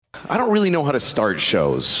I don't really know how to start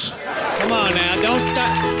shows. Come on now,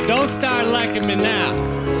 don't start liking me now.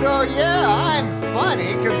 So yeah, I'm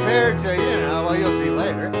funny compared to, well, you'll see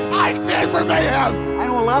later. I stand for mayhem! I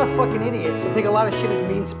know a lot of fucking idiots that think a lot of shit is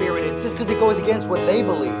mean-spirited just because it goes against what they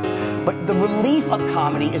believe. But the relief of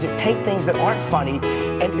comedy is it takes things that aren't funny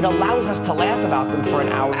and it allows us to laugh about them for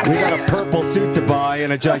an hour. We got a purple suit to buy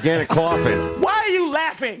and a gigantic coffin. Why are you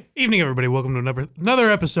laughing? Evening, everybody. Welcome to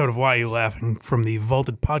another episode of Why Are You Laughing from the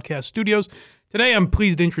Vaulted Podcast Studios. Today, I'm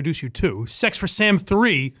pleased to introduce you to Sex for Sam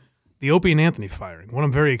 3, the Opie and Anthony firing, one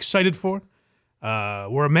I'm very excited for.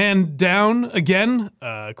 We're a man down again.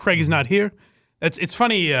 Craig is not here. It's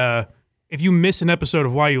funny, if you miss an episode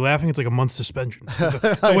of Why Are You Laughing, it's like a month suspension.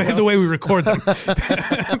 The way we record them.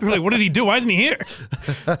 People are like, what did he do? Why isn't he here?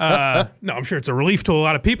 No, I'm sure it's a relief to a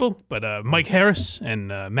lot of people, but Mike Harris and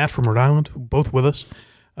Matt from Rhode Island, both with us.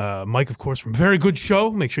 Mike, of course, from Very Good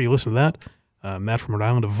Show. Make sure you listen to that. Matt from Rhode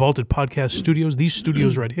Island of Vaulted Podcast Studios. These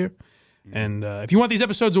studios right here. And if you want these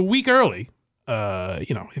episodes a week early,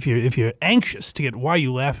 if you're anxious to get Why Are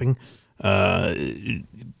You Laughing,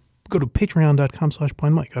 go to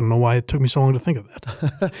patreon.com/blindmike. I don't know why it took me so long to think of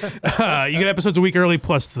that. You get episodes a week early,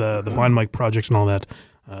 plus the Blind Mike projects and all that.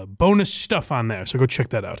 Bonus stuff on there, so go check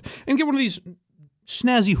that out. And get one of these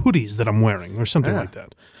snazzy hoodies that I'm wearing or something like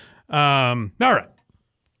that. All right.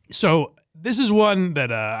 So this is one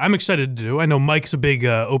that I'm excited to do. I know Mike's a big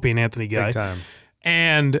Opie and Anthony guy. Big time.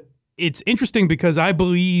 And it's interesting because I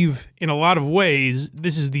believe in a lot of ways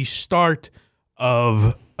this is the start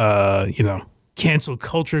of, cancel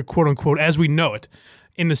culture, quote unquote, as we know it,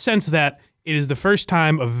 in the sense that it is the first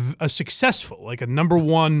time of a successful, like a number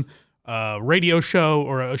one radio show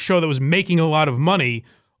or a show that was making a lot of money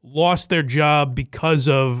lost their job because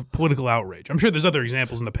of political outrage. I'm sure there's other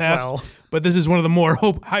examples in the past, but this is one of the more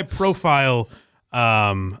high-profile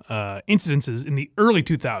incidences in the early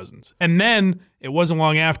 2000s. And then it wasn't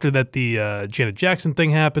long after that the Janet Jackson thing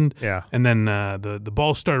happened, and then the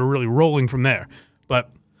ball started really rolling from there. But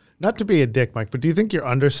not to be a dick, Mike, but do you think you're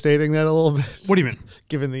understating that a little bit? What do you mean?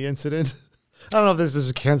 Given the incident, I don't know if this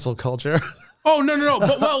is cancel culture. Oh no!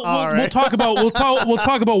 But we'll talk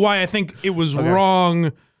about why I think it was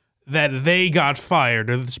wrong that they got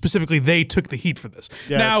fired, or specifically they took the heat for this.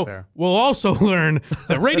 Yeah, now, that's fair. We'll also learn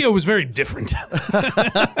that radio was very different.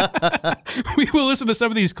 We will listen to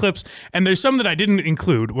some of these clips, and there's some that I didn't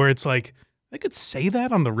include where it's like, they could say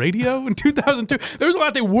that on the radio in 2002. There was a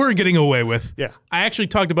lot they were getting away with. Yeah. I actually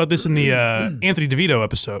talked about this in the Anthony DeVito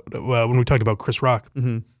episode when we talked about Chris Rock.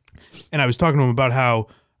 Mm-hmm. And I was talking to him about how,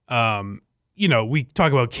 we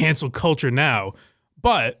talk about cancel culture now,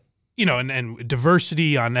 but, and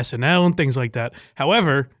diversity on SNL and things like that.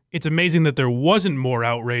 However, it's amazing that there wasn't more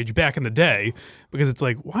outrage back in the day, because it's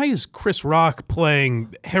like, why is Chris Rock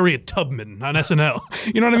playing Harriet Tubman on SNL?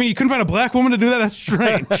 You know what I mean? You couldn't find a black woman to do that? That's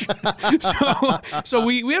strange. So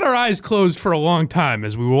we had our eyes closed for a long time,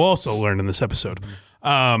 as we will also learn in this episode.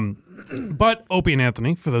 But Opie and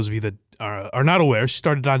Anthony, for those of you that are not aware,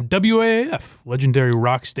 started on WAAF, legendary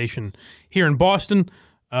rock station here in Boston.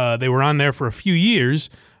 They were on there for a few years,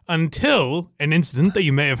 until an incident that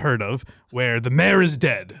you may have heard of where the mayor is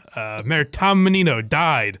dead. Mayor Tom Menino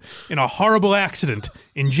died in a horrible accident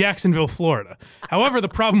in Jacksonville, Florida. However, the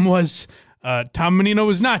problem was Tom Menino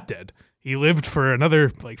was not dead. He lived for another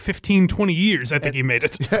 15, 20 years. I think he made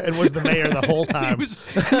it. And was the mayor the whole time.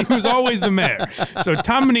 He was always the mayor. So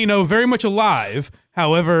Tom Menino, very much alive.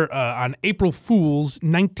 However, on April Fool's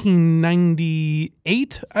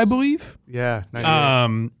 1998, I believe. Yeah,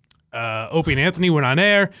 98. Opie and Anthony went on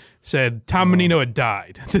air, said Tom Menino had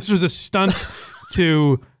died. This was a stunt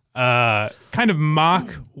to kind of mock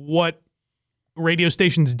what radio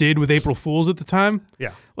stations did with April Fools at the time.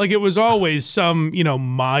 Yeah. Like, it was always some,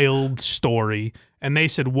 mild story, and they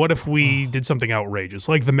said, what if we did something outrageous,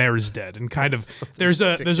 like the mayor is dead? And kind of, there's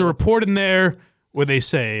a report in there where they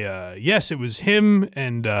say, yes, it was him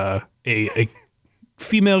and a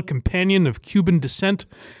female companion of Cuban descent,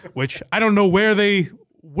 which I don't know where they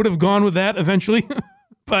would have gone with that eventually,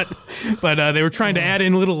 but they were trying to add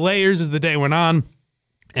in little layers as the day went on,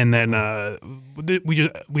 and then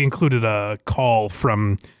we included a call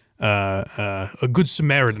from a Good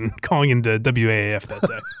Samaritan calling into WAAF that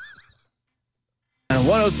day.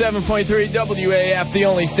 107.3 WAF, the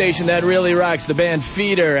only station that really rocks. The band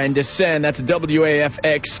Feeder and Descend. That's a WAF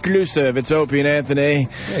exclusive. It's Opie and Anthony.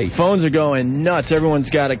 Hey. Phones are going nuts. Everyone's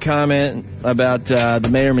got a comment about the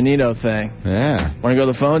Mayor Menino thing. Yeah. Want to go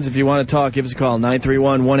to the phones? If you want to talk, give us a call.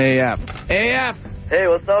 931-1AF. AF! Hey,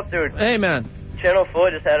 what's up, dude? Hey, man. Channel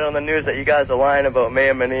 4 just had it on the news that you guys are lying about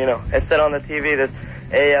Mayor Menino. It said on the TV that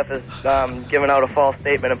AAF is giving out a false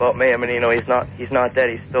statement about Mayor Menino. He's not dead.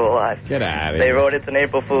 He's still alive. Get out of They here. wrote it's an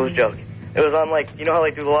April Fool's joke. It was on, like, you know how,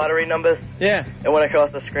 like, do the lottery numbers? Yeah. It went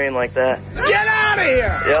across the screen like that. Get out of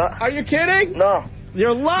here! Yeah. Are you kidding? No,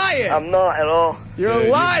 You're lying. I'm not at all. You're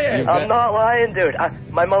lying. I'm not lying, dude.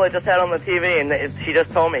 My mother just had it on the TV, and she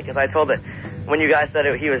just told me, because I told her when you guys said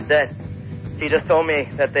he was dead. She just told me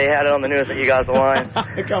that they had it on the news that you guys were lying.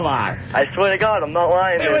 Come on. I swear to God, I'm not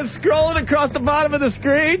lying, It dude. was scrolling across the bottom of the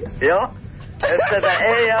screen. Yeah. It said that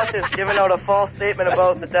AAF is giving out a false statement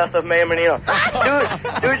about the death of Mayor Menino.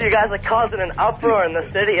 Dude, you guys are causing an uproar in the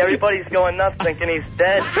city. Everybody's going nuts thinking he's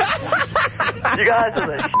dead. You guys are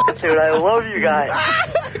the shit, dude. I love you guys.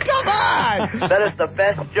 Come on. That is the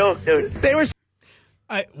best joke, dude. They were.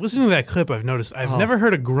 Listening to that clip, I've noticed I've never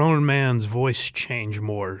heard a grown man's voice change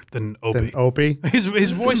more than Opie. Opie?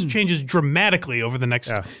 His voice changes dramatically over the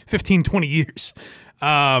next 15, 20 years.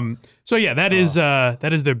 So yeah, that is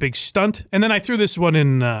their big stunt. And then I threw this one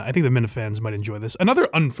in. I think the Minifans might enjoy this. Another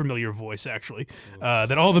unfamiliar voice, actually,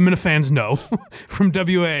 that all the Minifans know from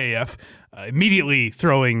WAAF. Immediately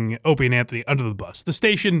throwing Opie and Anthony under the bus. The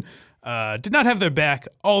station did not have their back,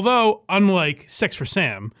 although unlike Sex for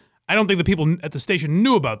Sam, I don't think the people at the station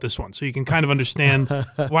knew about this one, so you can kind of understand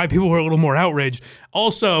why people were a little more outraged.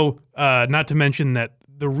 Also, not to mention that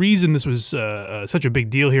the reason this was such a big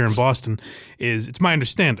deal here in Boston is, it's my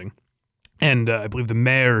understanding, and I believe the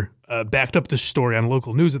mayor backed up this story on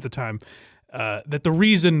local news at the time, that the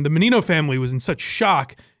reason the Menino family was in such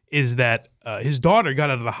shock is that his daughter got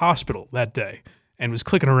out of the hospital that day and was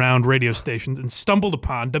clicking around radio stations and stumbled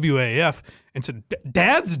upon WAAF and said,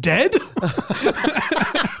 "Dad's dead?"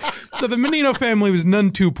 So the Menino family was none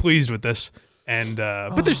too pleased with this, and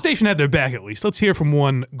but their station had their back at least. Let's hear from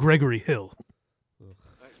one Gregory Hill.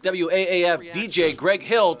 WAAF DJ Greg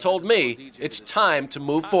Hill told me it's time to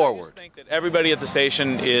move forward. I think that everybody at the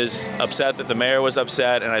station is upset that the mayor was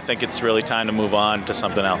upset, and I think it's really time to move on to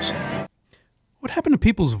something else. What happened to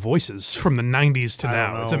people's voices from the 90s to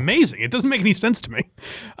now? It's amazing. It doesn't make any sense to me.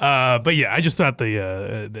 But yeah, I just thought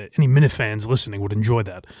the any Minifans listening would enjoy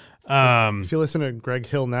that. If you listen to Greg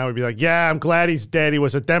Hill now, we'd be like, yeah, I'm glad he's dead. He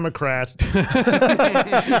was a Democrat.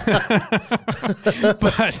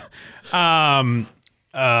 But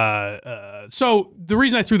so the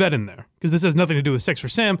reason I threw that in there, because this has nothing to do with Sex for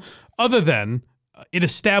Sam, other than it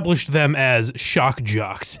established them as shock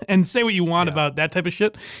jocks. And say what you want about that type of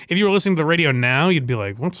shit. If you were listening to the radio now, you'd be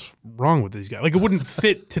like, what's wrong with these guys? Like, it wouldn't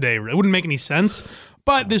fit today. It wouldn't make any sense.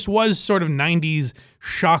 But this was sort of 90s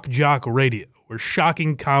shock jock radio, where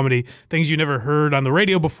shocking comedy, things you never heard on the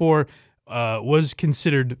radio before, was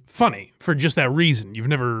considered funny for just that reason. You've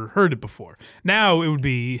never heard it before. Now it would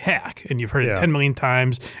be hack, and you've heard it 10 million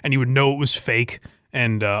times, and you would know it was fake,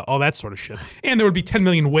 and all that sort of shit. And there would be 10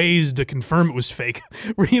 million ways to confirm it was fake.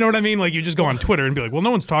 You know what I mean? Like, you just go on Twitter and be like, well,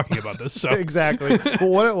 no one's talking about this. So Exactly.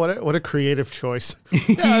 Well, what a creative choice.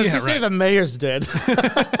 Yeah, let's just say the mayor's dead.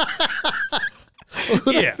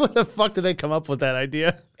 What the fuck did they come up with that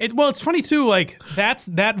idea? Well, it's funny too. Like,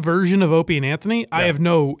 that version of Opie and Anthony, I have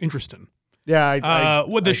no interest in. Yeah,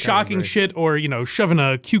 with the shocking shit, or shoving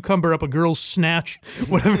a cucumber up a girl's snatch,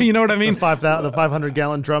 whatever. You know what I mean? The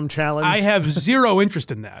 500-gallon drum challenge. I have zero interest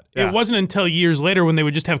in that. Yeah. It wasn't until years later, when they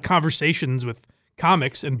would just have conversations with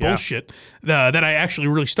comics and bullshit, that I actually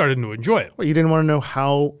really started to enjoy it. Well, you didn't want to know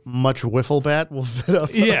how much wiffle bat will fit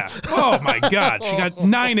up. Yeah. Oh my God, she got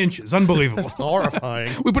 9 inches. Unbelievable. That's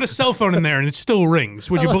horrifying. We put a cell phone in there and it still rings.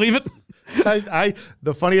 Would you believe it?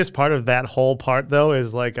 The funniest part of that whole part, though,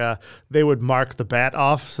 is like they would mark the bat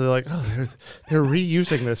off, so they're like, oh, they're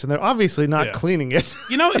reusing this, and they're obviously not cleaning it.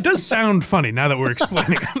 It does sound funny now that we're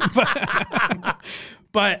explaining it.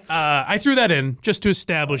 But I threw that in just to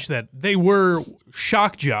establish that they were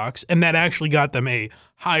shock jocks, and that actually got them a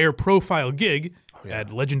higher profile gig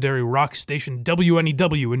at legendary rock station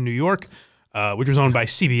WNEW in New York, which was owned by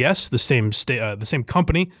CBS, the same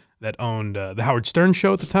company that owned the Howard Stern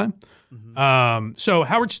show at the time. Mm-hmm. So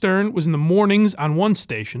Howard Stern was in the mornings on one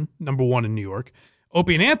station, number 1 in New York.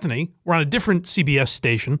 Opie and Anthony were on a different CBS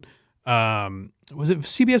station. Was it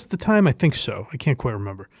CBS at the time? I think so. I can't quite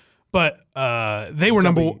remember. But they were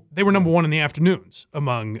number 1 in the afternoons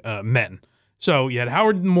among men. So you had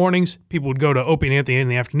Howard in the mornings. People would go to Opie and Anthony in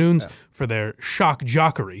the afternoons for their shock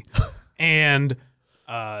jockery. And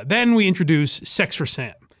then we introduce Sex for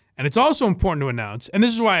Sam. And it's also important to announce, and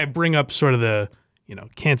this is why I bring up sort of the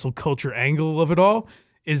cancel culture angle of it all,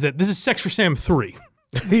 is that this is Sex for Sam 3.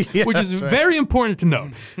 Which is very important to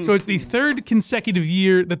note. So it's the 3rd consecutive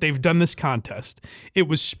year that they've done this contest. It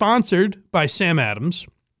was sponsored by Sam Adams.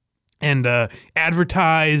 and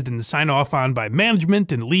advertised and signed off on by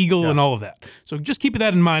management and legal and all of that. So just keep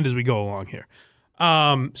that in mind as we go along here.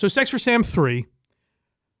 So Sex for Sam 3,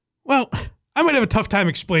 well, I might have a tough time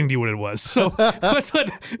explaining to you what it was. So let's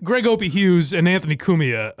let Greg Opie Hughes and Anthony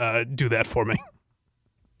Cumia do that for me.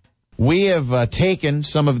 We have taken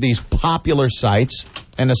some of these popular sites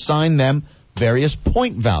and assigned them various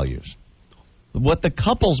point values. What the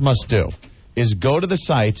couples must do is go to the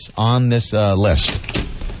sites on this list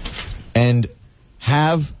and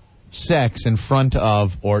have sex in front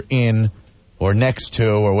of or in or next to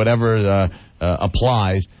or whatever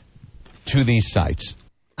applies to these sites.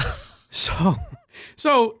 So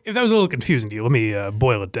if that was a little confusing to you, let me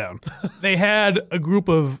boil it down. They had a group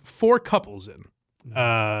of 4 couples in.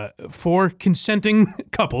 4 consenting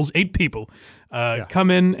couples, 8 people,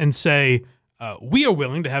 come in and say, we are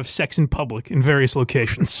willing to have sex in public in various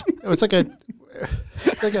locations. It was like a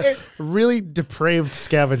really depraved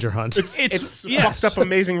scavenger hunt. It's fucked up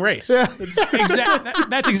Amazing Race. Yeah.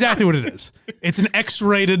 That's exactly what it is. It's an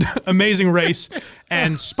X-rated Amazing Race.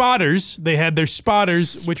 And spotters, they had their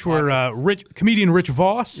spotters, which were comedian Rich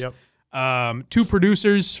Voss. Yep. 2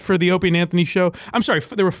 producers for the Opie and Anthony show. I'm sorry,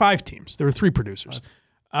 there were 5 teams. There were 3 producers.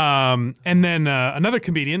 And then another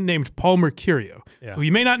comedian named Paul Mercurio, who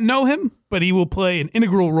you may not know him, but he will play an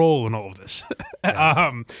integral role in all of this.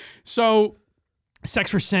 So,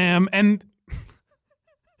 Sex for Sam. And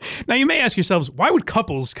now you may ask yourselves, why would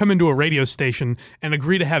couples come into a radio station and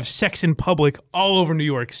agree to have sex in public all over New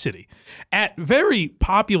York City at very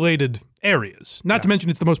populated areas? Not to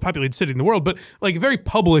mention it's the most populated city in the world, but like very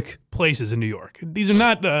public places in New York. These are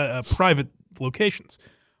not private locations.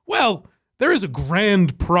 Well, there is a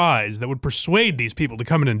grand prize that would persuade these people to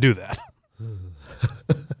come in and do that.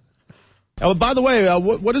 Oh, by the way,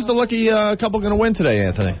 what is the lucky couple going to win today,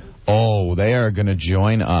 Anthony? Oh, they are going to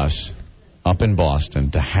join us up in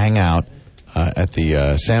Boston to hang out at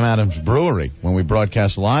the Sam Adams Brewery when we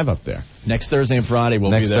broadcast live up there. Next Thursday and Friday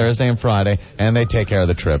we'll be there. Next Thursday and Friday, and they take care of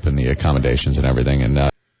the trip and the accommodations and everything. And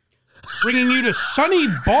bringing you to sunny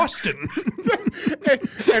Boston.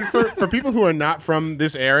 And for people who are not from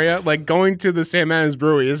this area, like going to the Sam Adams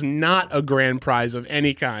Brewery is not a grand prize of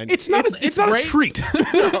any kind. It's not a treat.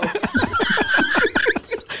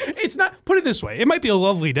 It's not. Put it this way: it might be a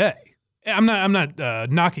lovely day. I'm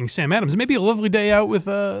not knocking Sam Adams. It may be a lovely day out with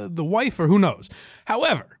the wife, or who knows.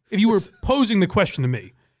 However, if you were posing the question to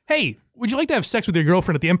me, hey, would you like to have sex with your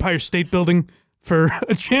girlfriend at the Empire State Building for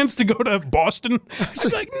a chance to go to Boston? I'd be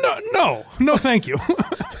like, no, thank you.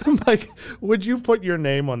 Like, would you put your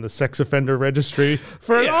name on the sex offender registry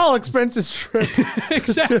for an all expenses trip?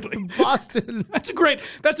 Exactly. To Boston. That's a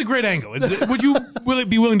great angle. Would you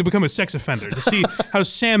be willing to become a sex offender to see how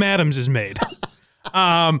Sam Adams is made?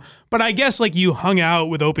 But I guess like you hung out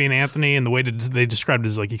with Opie and Anthony, and the way they described it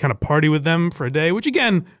is like you kind of party with them for a day, which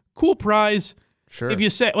again, cool prize. Sure. If you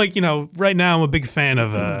say, like, right now I'm a big fan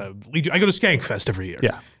of Legion. I go to Skankfest every year.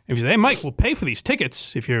 Yeah. If you say, hey, Mike, we'll pay for these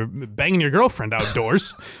tickets if you're banging your girlfriend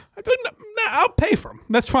outdoors, I'd be like, nah, I'll pay for them.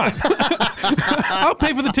 That's fine. I'll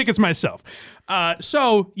pay for the tickets myself.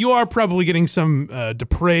 So you are probably getting some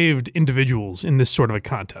depraved individuals in this sort of a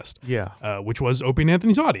contest. Yeah. Which was Opie and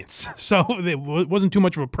Anthony's audience. So it wasn't too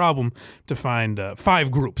much of a problem to find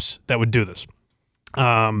 5 groups that would do this.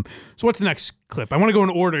 So what's the next clip? I want to go in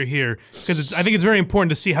order here because I think it's very important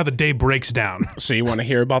to see how the day breaks down. So you want to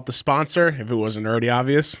hear about the sponsor, if it wasn't already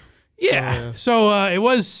obvious? Yeah. So it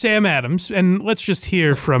was Sam Adams, and let's just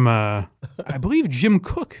hear from, I believe Jim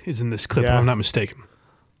Cook is in this clip, if I'm not mistaken.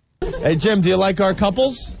 Hey, Jim, do you like our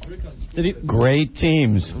couples? Great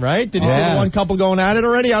teams. Right? Did you see the one couple going at it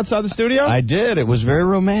already outside the studio? I did. It was very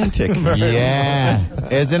romantic. Yeah.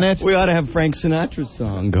 Isn't it? We ought to have Frank Sinatra's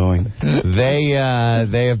song going. They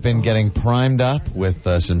have been getting primed up with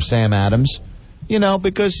some Sam Adams,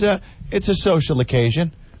 because it's a social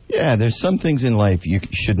occasion. Yeah, there's some things in life you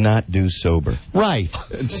should not do sober. Right.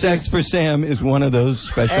 Sex for Sam is one of those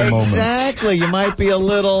special moments. Exactly. You might be a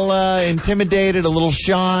little intimidated, a little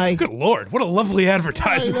shy. Good Lord, what a lovely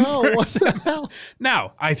advertisement. What the hell?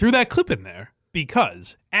 Now, I threw that clip in there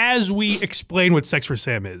because as we explain what Sex for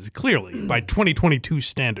Sam is, clearly, by 2022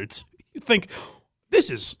 standards, you think, this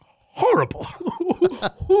is horrible.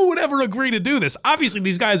 Who would ever agree to do this? Obviously,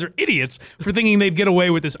 these guys are idiots for thinking they'd get away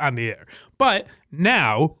with this on the air. But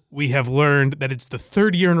now we have learned that it's the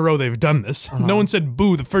 3rd year in a row they've done this. No one said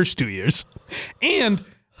boo the first 2 years. And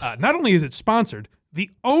not only is it sponsored, the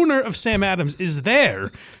owner of Sam Adams is there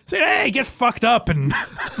saying, hey, get fucked up and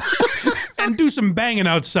and do some banging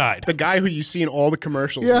outside. The guy who you see in all the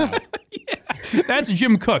commercials. Yeah. Yeah. That's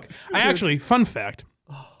Jim Cook. I actually, fun fact,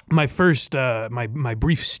 my first, my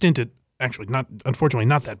brief stint at actually unfortunately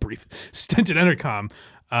not that brief stint at Entercom.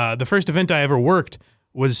 The first event I ever worked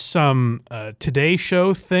was some Today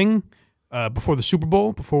Show thing before the Super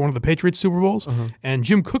Bowl, before one of the Patriots Super Bowls, and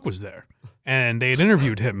Jim Cook was there, and they had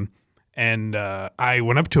interviewed him. And I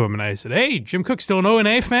went up to him and I said, "Hey, Jim Cook, still an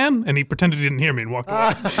O&A fan?" And he pretended he didn't hear me and walked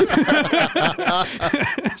away.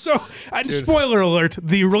 So, spoiler alert,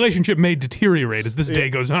 the relationship may deteriorate as this day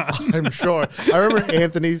goes on. I'm sure. I remember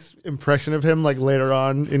Anthony's impression of him, like later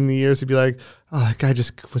on in the years, he'd be like, "Oh, that guy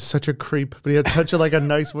just was such a creep," but he had such a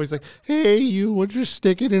nice voice, like, "Hey, you, would you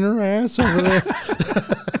stick it in her ass over there?"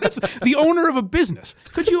 That's the owner of a business.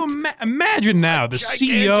 Could you imagine now the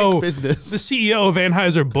CEO of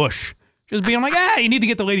Anheuser-Busch just being like, "You need to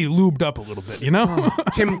get the lady lubed up a little bit," you know?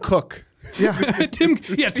 Tim Cook. Yeah, Tim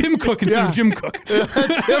Cook instead of Jim Cook. Tim Cook,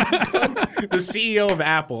 the CEO of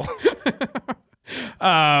Apple.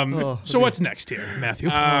 So what's next here, Matthew?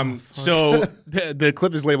 So the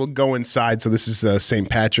clip is labeled "Go Inside." So this is St.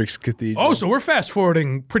 Patrick's Cathedral. Oh, so we're fast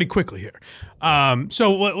forwarding pretty quickly here.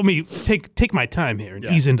 So let me take my time here and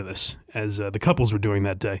ease into this as the couples were doing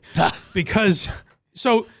that day, because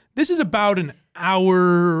this is about an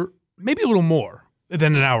hour, maybe a little more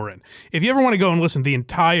than an hour in. If you ever want to go and listen to the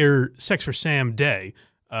entire Sex for Sam day,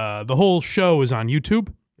 the whole show is on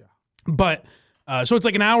YouTube. Yeah. But so it's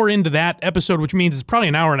like an hour into that episode, which means it's probably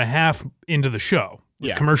an hour and a half into the show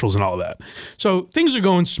with commercials and all of that. So things are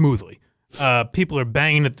going smoothly. People are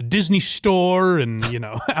banging at the Disney store and,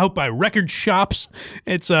 out by record shops.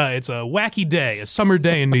 It's a wacky day, a summer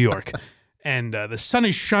day in New York. And the sun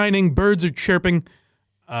is shining, birds are chirping.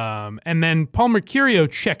 And then Paul Mercurio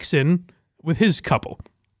checks in with his couple.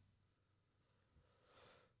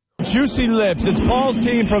 Juicy Lips. It's Paul's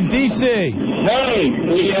team from D.C. Hey,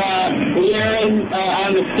 we are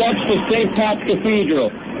on the steps of St. Pat's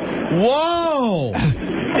Cathedral. Whoa!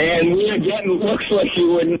 And we are getting looks like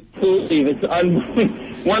you wouldn't believe.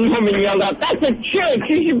 One woman yelled out, "That's a church!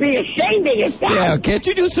 You should be ashamed of yourself!" Yeah, can't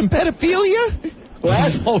you do some pedophilia?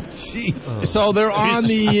 What? Oh, jeez. So they're on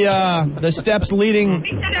the steps leading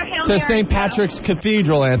to St. Patrick's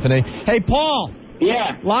Cathedral, Anthony. Hey, Paul.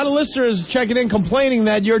 Yeah. A lot of listeners checking in complaining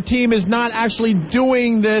that your team is not actually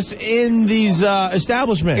doing this in these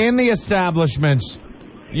establishments. In the establishments.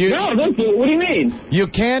 No, what do you mean? You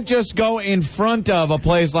can't just go in front of a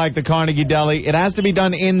place like the Carnegie Deli. It has to be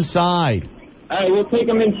done inside. All right, we'll take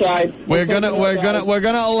them inside. We're gonna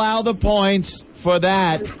allow the points for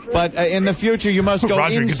that, but in the future you must go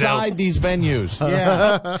Roger inside these venues.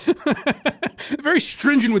 Yeah. Very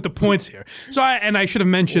stringent with the points here. So I should have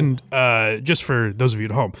mentioned, just for those of you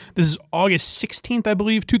at home, this is August 16th, I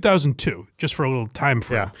believe, 2002, just for a little time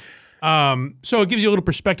frame. Yeah. So it gives you a little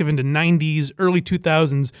perspective into 90s, early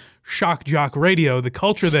 2000s shock jock radio. The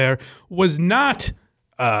culture there was not,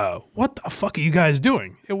 what the fuck are you guys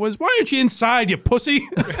doing? It was, why aren't you inside, you pussy?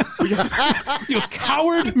 You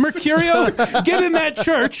coward, Mercurio. Get in that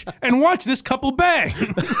church and watch this couple bang.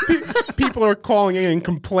 People are calling in and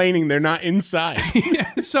complaining they're not inside.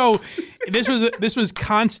 So this was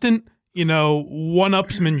constant,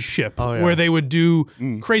 one-upsmanship where they would do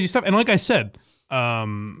crazy stuff. And like I said,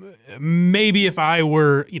 maybe if I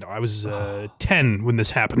were, I was 10 when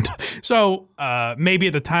this happened. So maybe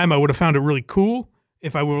at the time I would have found it really cool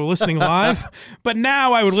if I were listening live. But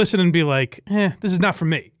now I would listen and be like, this is not for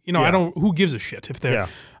me. Who gives a shit if they're...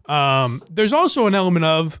 there's also an element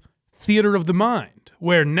of theater of the mind,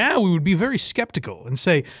 where now we would be very skeptical and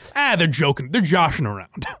say, they're joking, they're joshing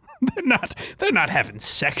around. They're not having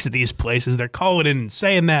sex at these places. They're calling in and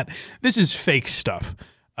saying that. This is fake stuff.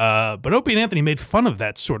 But Opie and Anthony made fun of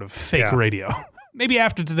that sort of fake radio. Maybe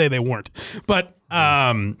after today they weren't. But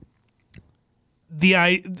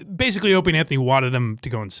basically Opie and Anthony wanted them to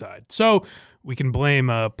go inside. So we can blame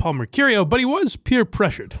Paul Mercurio, but he was peer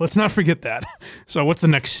pressured. Let's not forget that. So what's the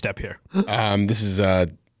next step here? This is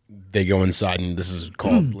they go inside, and this is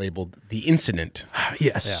labeled The Incident.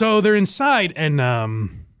 Yes. Yeah. So they're inside, and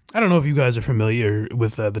I don't know if you guys are familiar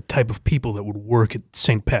with the type of people that would work at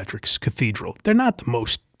St. Patrick's Cathedral. They're not the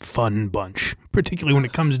most fun bunch, particularly when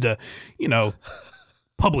it comes to,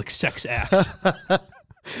 public sex acts.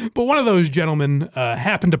 But one of those gentlemen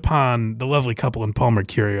happened upon the lovely couple in Paul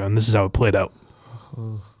Mercurio, and this is how it played out.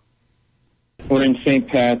 We're in St.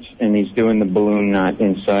 Pat's, and he's doing the balloon knot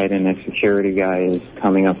inside, and a security guy is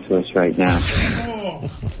coming up to us right now.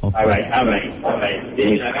 All right.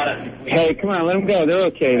 Hey, come on, let him go. They're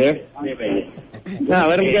okay there. No,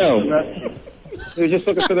 let him go. They're just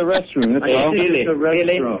looking for the restroom. That's all.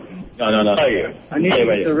 Really? No. I need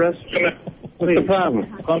the restroom. What's the problem?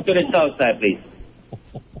 Come to the south side, please.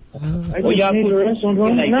 Well, y'all put the restroom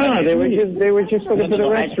on? No, they were just looking for the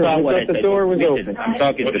restroom. I thought the door was open. I'm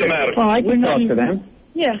talking to them. Oh, I can talk to them.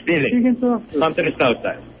 Yeah, Billy, you can talk. come to the south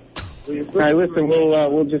side. All right, listen,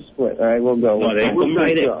 we'll just split. All right, we'll go. No, they come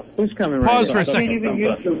right in. Who's coming Pause right for a in?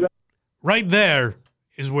 second. Right there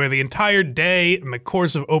is where the entire day and the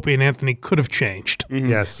course of Opie and Anthony could have changed.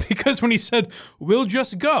 Yes. Because when he said, we'll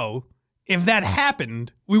just go, if that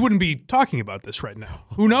happened, we wouldn't be talking about this right now.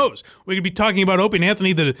 Who knows? We could be talking about Opie and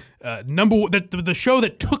Anthony, the show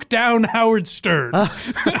that took down Howard Stern.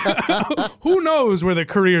 Who knows where their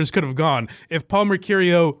careers could have gone if Paul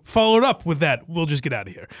Mercurio followed up with that, we'll just get out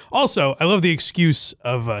of here. Also, I love the excuse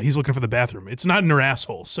of he's looking for the bathroom. It's not in her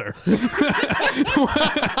asshole, sir.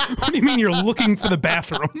 What do you mean you're looking for the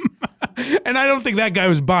bathroom? And I don't think that guy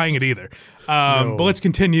was buying it either. But let's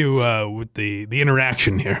continue with the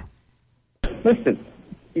interaction here. Listen,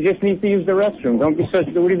 you just need to use the restroom. Don't be what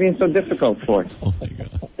are you being so difficult for? Oh my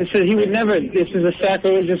God. This is a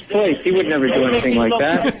sacrilegious place. He would never do anything like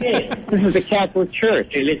that. This is the Catholic Church.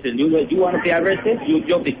 Hey, listen, you want to be arrested?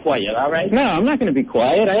 You'll be quiet, all right? No, I'm not going to be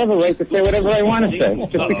quiet. I have a right to say whatever I want to say.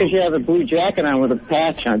 Just because you have a blue jacket on with a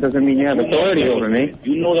patch on doesn't mean you have authority over me.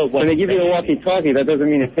 You know that when they give you a walkie-talkie, that doesn't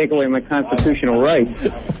mean to take away my constitutional rights.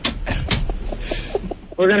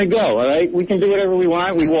 We're going to go, all right? We can do whatever we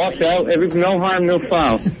want. We walked out. No harm, no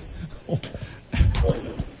foul.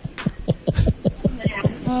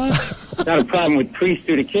 Not a problem with priests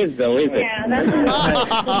to the kids, though, is it? Yeah,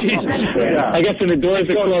 that's Jesus. I guess when the doors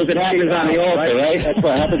are closed, it happens on the altar, right? That's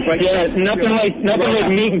what happens. Yeah, nothing like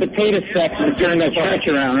meat and potato sex to turn the church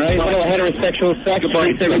around, right? A little heterosexual sex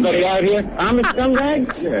brings everybody out here. I'm a scumbag.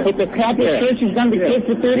 But the Catholic Church has done the kids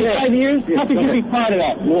for 35 years. How could you be part of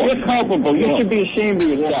that? You're culpable. You should be ashamed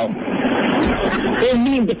of yourself. Their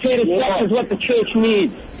meat and potato sex is what the church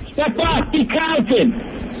needs. Step up, be counted.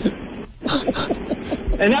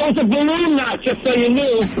 And that was a balloon knot, just so you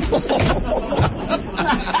knew.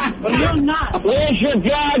 Balloon knot. Where's your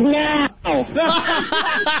dog now?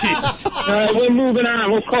 Jesus. All right, we're moving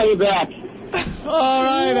on. We'll call you back. All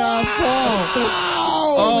right,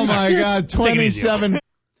 Paul. Oh my God, 27.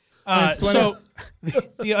 So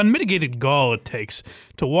the unmitigated gall it takes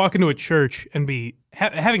to walk into a church and be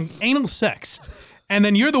having anal sex. And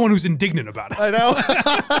then you're the one who's indignant about it. I know.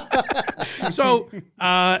 So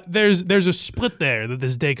there's a split there that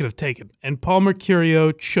this day could have taken. And Paul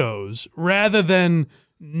Mercurio chose, rather than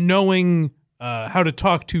knowing how to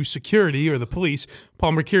talk to security or the police,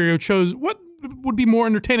 Paul Mercurio chose what would be more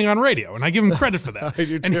entertaining on radio. And I give him credit for that. I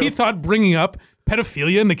do and too. he thought bringing up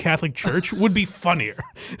pedophilia in the Catholic Church would be funnier.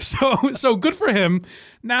 So good for him.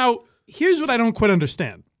 Now, here's what I don't quite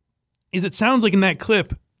understand. Is it sounds like in that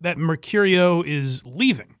clip that Mercurio is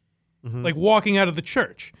leaving, like walking out of the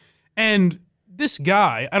church. And this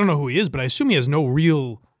guy, I don't know who he is, but I assume he has no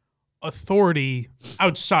real authority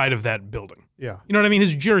outside of that building. Yeah. You know what I mean?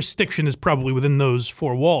 His jurisdiction is probably within those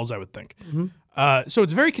four walls, I would think. So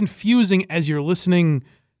it's very confusing as you're listening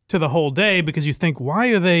to the whole day because you think, why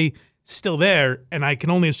are they still there? And I can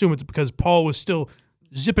only assume it's because Paul was still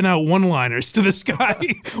zipping out one-liners to this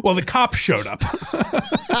guy while the cops showed up.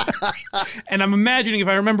 And I'm imagining, if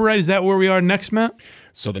I remember right, is that where we are next, Matt?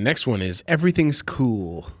 So the next one is Everything's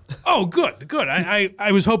Cool. Oh, good.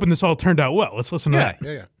 I was hoping this all turned out well. Let's listen to that.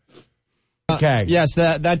 Yeah. Okay. Yes,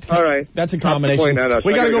 that All right. that's a combination. That up.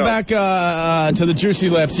 We I got to gotta go back to the Juicy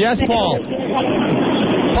Lips. Yes, Paul.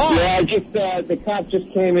 Yeah, the cop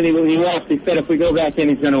just came and he left. He said if we go back in,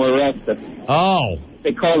 he's going to arrest us. Oh.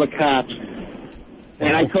 They called the cops.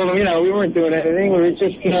 And I told him, we weren't doing anything. We were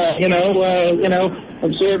just,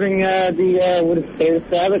 observing the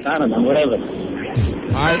Sabbath. I don't know, whatever.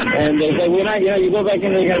 All right. And they said, we're not, you go back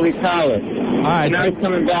in there, you got to be collared. All right. Now he's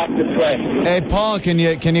coming back this way. Hey, Paul, can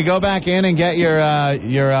you go back in and get your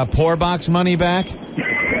poor box money back?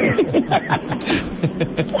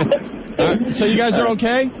 So you guys are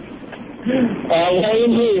okay? I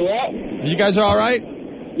didn't hear you. What? You guys are all right?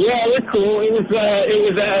 Yeah, we're cool. It was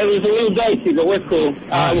a little dicey, but we're cool.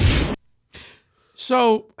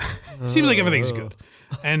 So, it seems like everything's good.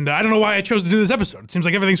 And I don't know why I chose to do this episode. It seems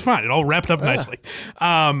like everything's fine. It all wrapped up nicely.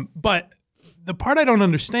 But the part I don't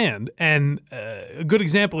understand, and a good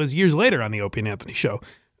example is years later on the Opie and Anthony show.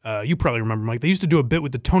 You probably remember, Mike. They used to do a bit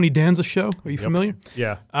with the Tony Danza show. Are you familiar?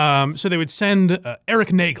 Yeah. So they would send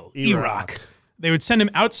Eric Nagel, E-Rock. They would send him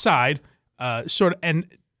outside, and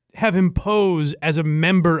have him pose as a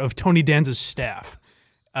member of Tony Danza's staff.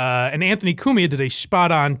 And Anthony Cumia did a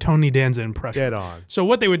spot-on Tony Danza impression. Get on. So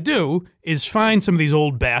what they would do is find some of these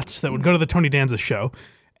old bats that would go to the Tony Danza show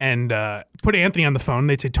and put Anthony on the phone.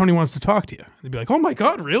 They'd say, Tony wants to talk to you. They'd be like, oh my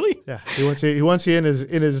God, really? Yeah, he wants you in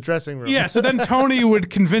his dressing room. Yeah, so then Tony would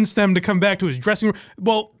convince them to come back to his dressing room.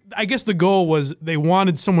 Well, I guess the goal was they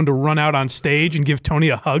wanted someone to run out on stage and give Tony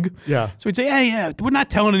a hug. Yeah. So he'd say, hey, we're not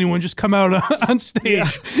telling anyone, just come out on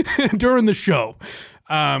stage during the show.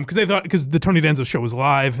 Because the Tony Danza show was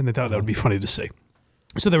live, and they thought that would be funny to see.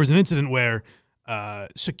 So there was an incident where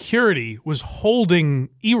security was holding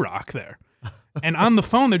E-Rock there. And on the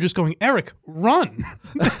phone, they're just going, Eric, run.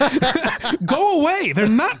 Go away. They're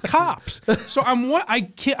not cops. So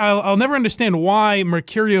I'll never understand why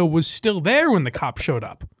Mercurio was still there when the cops showed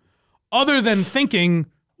up, other than thinking,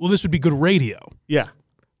 well, this would be good radio. Yeah.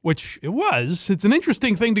 Which it was. It's an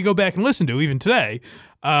interesting thing to go back and listen to, even today.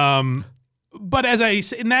 But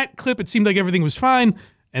in that clip, it seemed like everything was fine.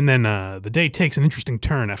 And then the day takes an interesting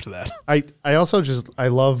turn after that. I also I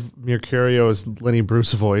love Mercurio's Lenny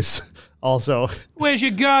Bruce voice. Also, where's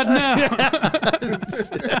your God now?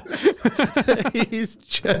 He's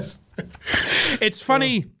just. It's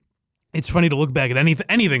funny. It's funny to look back at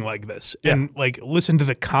anything like this and like listen to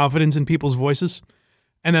the confidence in people's voices,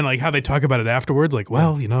 and then like how they talk about it afterwards. Like,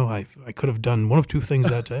 well, I could have done one of two things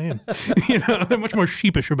that day, and they're much more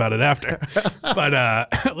sheepish about it after.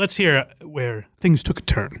 But let's hear where things took a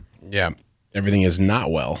turn. Yeah, everything is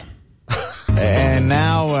not well. And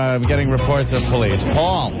now I'm getting reports of police.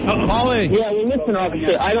 Paul. Paulie. Yeah, well, listen,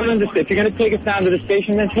 officer, I don't understand. If you're going to take us down to the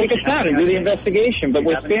station, then take us down and do the investigation. But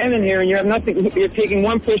we're standing here, and you have nothing. You're taking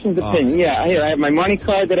one person's opinion. Yeah, here, I have my money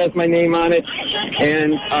card that has my name on it,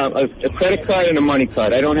 and a credit card and a money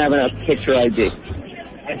card. I don't have a picture ID.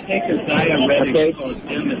 I think as I am ready to close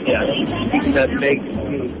him, that makes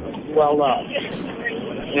me swell up.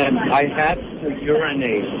 And I have to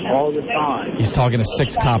urinate all the time. He's talking to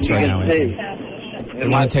 6 cops right now. They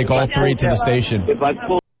want to take all 3 to the station.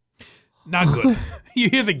 Not good. You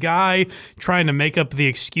hear the guy trying to make up the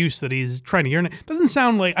excuse that he's trying to urinate. Doesn't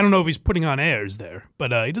sound like, I don't know if he's putting on airs there,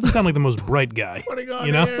 but he doesn't sound like the most bright guy. Putting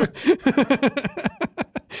on airs.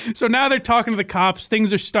 So now they're talking to the cops.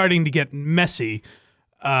 Things are starting to get messy.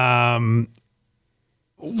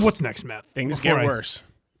 What's next, Matt? Things get worse.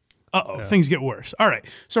 Things get worse. All right.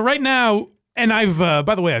 So right now, and I've,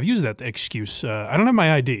 by the way, I've used that excuse. I don't have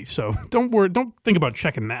my ID, so don't worry. Don't think about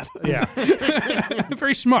checking that. Yeah.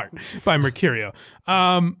 Very smart by Mercurio.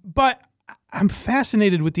 But I'm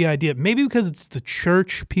fascinated with the idea, maybe because it's the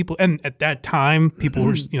church people, and at that time, people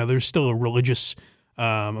were, there's still a religious,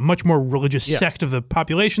 a much more religious sect of the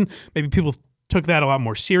population. Maybe people took that a lot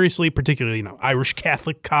more seriously, particularly, Irish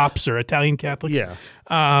Catholic cops or Italian Catholics. Yeah.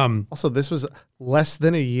 Also, this was less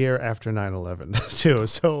than a year after 9/11, too.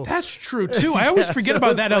 So that's true too. I always forget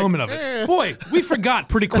about that element of it. Boy, we forgot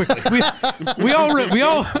pretty quickly. We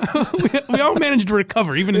all managed to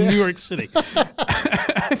recover, even in New York City.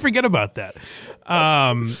 I forget about that.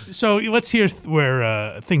 So let's hear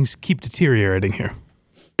where things keep deteriorating here.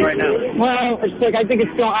 Right now. Well, it's like I think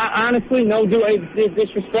it's going. Honestly, no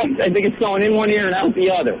disrespect. I think it's going in one ear and out the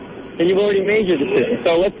other. And you've already made your decision.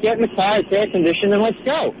 So let's get in the car, it's air conditioned, and let's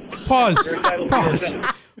go. Pause.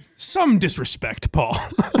 Some disrespect, Paul.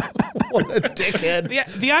 What a dickhead.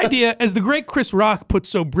 The idea, as the great Chris Rock put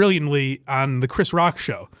so brilliantly on the Chris Rock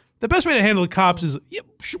show, the best way to handle the cops is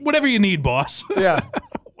whatever you need, boss. Yeah.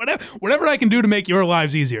 Whatever I can do to make your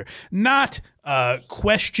lives easier. Not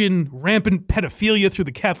question rampant pedophilia through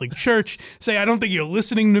the Catholic Church. Say, I don't think you're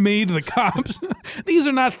listening to me, to the cops. These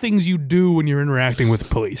are not things you do when you're interacting with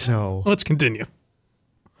police. No. Let's continue.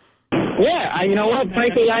 Yeah, you know what?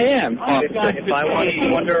 Frankly, I am. If I wanted to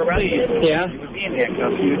wander around, you would be in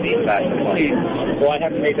handcuffs. You would be in back. Well, I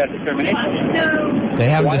have to make that determination. They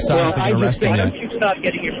haven't decided if they're arresting Why him. don't you stop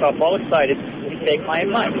getting yourself all excited and take my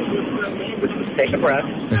advice? Which is take a breath.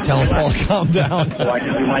 They're telling Paul to calm down. So I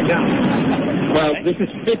can do my job. Well, this is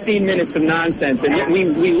 15 minutes of nonsense. And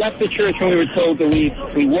we left the church when we were told to leave.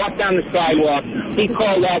 We walked down the sidewalk. He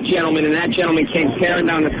called that gentleman, and that gentleman came tearing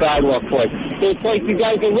down the sidewalk for us. So it's like you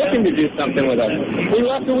guys are looking to do something with us. We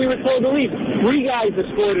left when we were told to leave. 3 guys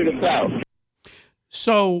escorted us out.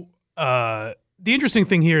 So the interesting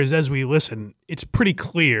thing here is, as we listen, it's pretty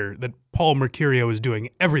clear that Paul Mercurio is doing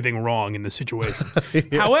everything wrong in this situation.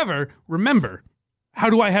 However, remember, how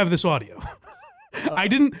do I have this audio? I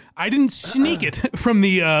didn't sneak it from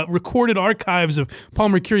the recorded archives of Paul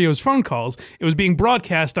Mercurio's phone calls. It was being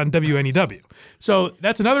broadcast on WNEW. So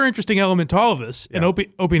that's another interesting element to all of this. Yeah. And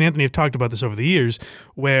Opie and Anthony have talked about this over the years,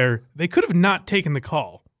 where they could have not taken the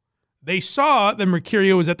call. They saw that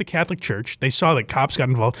Mercurio was at the Catholic Church. They saw that cops got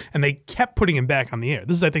involved, and they kept putting him back on the air.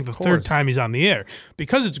 This is, I think, the third time he's on the air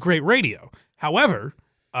because it's great radio. However,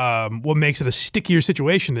 what makes it a stickier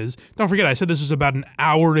situation is, don't forget, I said this was about an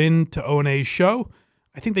hour into O&A's show.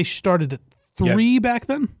 I think they started at 3 back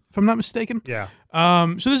then, if I'm not mistaken. Yeah.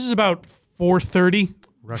 So this is about 4:30.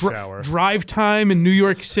 Rush hour. Drive time in New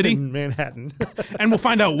York City. In Manhattan. And we'll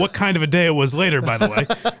find out what kind of a day it was later, by the way.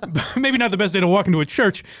 Maybe not the best day to walk into a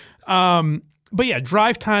church. But yeah,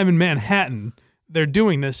 drive time in Manhattan. They're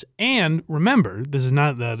doing this. And remember, this is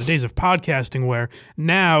not the days of podcasting where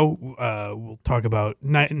now we'll talk about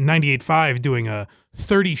 98.5 doing a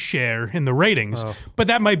 30 share in the ratings. But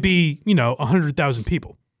that might be, 100,000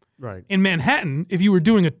 people. Right. In Manhattan, if you were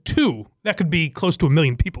doing a 2, that could be close to 1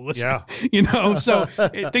 million people listening. Yeah. So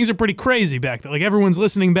things are pretty crazy back then. Like everyone's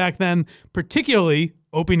listening back then, particularly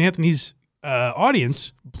Opie and Anthony's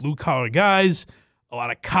audience, blue collar guys, a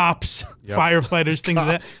lot of cops, firefighters,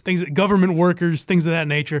 things that government workers, things of that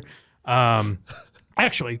nature.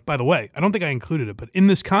 Actually, by the way, I don't think I included it, but in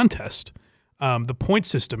this contest, the point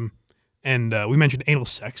system. And we mentioned anal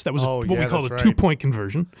sex. That was what we called a 2-point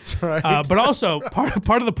conversion. That's right. But also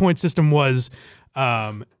part of the point system was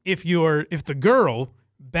if the girl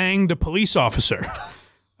banged a police officer,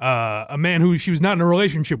 a man who she was not in a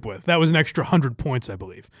relationship with, that was an extra 100 points, I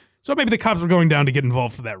believe. So maybe the cops were going down to get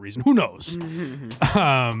involved for that reason. Who knows?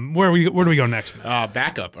 Where do we go next, man?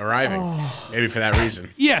 Backup arriving, maybe for that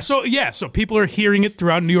reason. So people are hearing it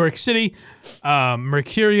throughout New York City.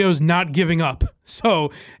 Mercurio's not giving up.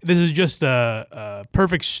 So this is just a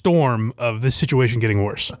perfect storm of this situation getting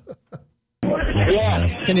worse.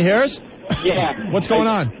 Yeah. Can you hear us? Yeah. What's going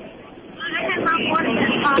on?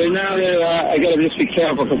 So now I got to just be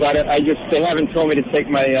careful because they haven't told me to take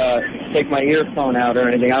my earphone out or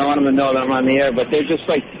anything. I don't want them to know that I'm on the air, but they're just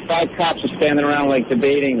like 5 cops are standing around like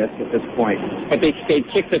debating this at this point. But they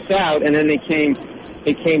kicked us out, and then they came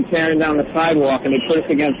tearing down the sidewalk, and they put us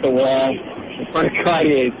against the wall in front of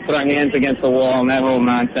Cartier's, put our hands against the wall and that whole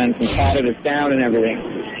nonsense, and patted us down and everything.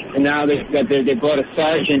 And now they brought a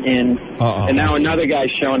sergeant in, and now another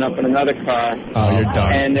guy's showing up in another car. Oh, you're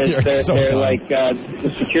done. And they're done. like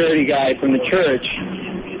the security guy from the church.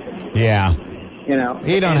 Yeah.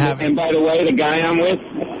 He don't have. And by the way, the guy I'm with,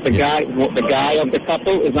 the guy of the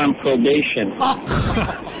couple is on probation.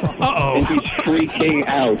 And he's freaking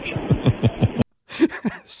out.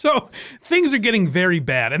 So things are getting very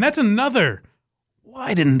bad, and that's another.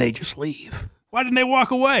 Why didn't they just leave? Why didn't they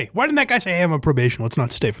walk away? Why didn't that guy say, "Hey, I'm on probation. Let's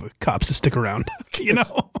not stay for the cops to stick around"?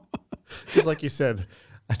 Just like you said,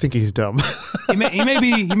 I think he's dumb. he may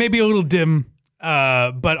be a little dim,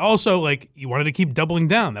 but also like you wanted to keep doubling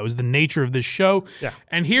down. That was the nature of this show. Yeah.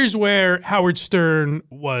 And here's where Howard Stern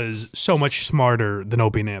was so much smarter than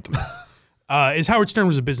Opie and Anthony. Is Howard Stern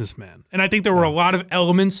was a businessman, and I think there were a lot of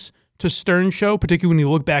elements to Stern's show, particularly when you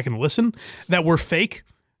look back and listen, that were fake.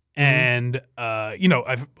 And,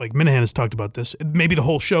 I've like Minahan has talked about this. Maybe the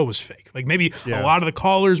whole show was fake. Like maybe a lot of the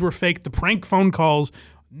callers were fake. The prank phone calls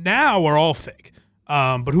now are all fake.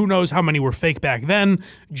 But who knows how many were fake back then.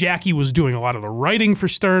 Jackie was doing a lot of the writing for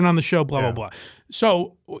Stern on the show, blah, blah, blah.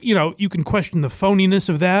 So, you can question the phoniness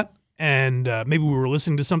of that. And maybe we were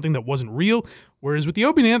listening to something that wasn't real. Whereas with the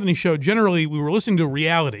Opie and Anthony show, generally we were listening to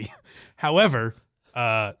reality. However,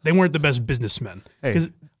 they weren't the best businessmen. Hey,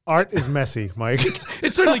 art is messy, Mike.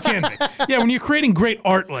 It certainly can be. Yeah, when you're creating great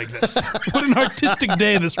art like this, what an artistic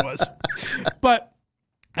day this was. But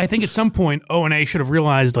I think at some point, O&A should have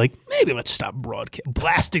realized, like, maybe let's stop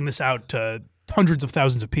blasting this out to hundreds of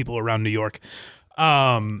thousands of people around New York.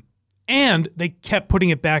 And they kept putting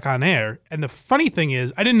it back on air. And the funny thing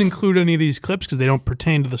is, I didn't include any of these clips because they don't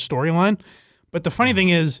pertain to the storyline. But the funny thing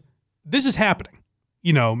is, this is happening.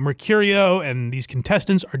 Mercurio and these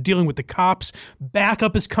contestants are dealing with the cops.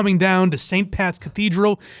 Backup is coming down to St. Pat's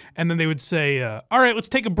Cathedral. And then they would say, all right, let's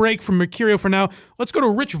take a break from Mercurio for now. Let's go to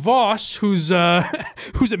Rich Voss, who's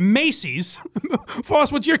at Macy's.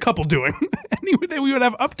 Voss, what's your couple doing? And we would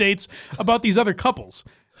have updates about these other couples.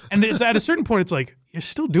 And it's at a certain point, it's like, you're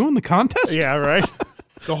still doing the contest? Yeah, right.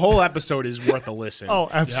 The whole episode is worth a listen. Oh,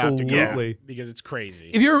 absolutely. Because it's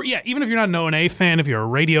crazy. Even if you're not an O&A fan, if you're a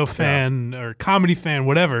radio fan or comedy fan,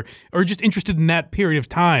 whatever, or just interested in that period of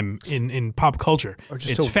time in pop culture,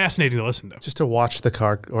 it's fascinating to listen to. Just to watch the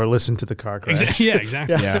car or listen to the car crash.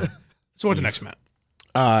 Exactly. Yeah. So what's next, Matt?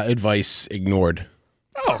 Advice ignored.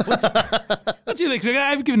 Oh, let's see.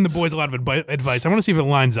 I've given the boys a lot of advice. I want to see if it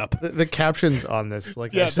lines up. The captions on this,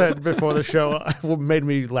 like I said before the show, made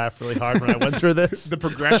me laugh really hard when I went through this. The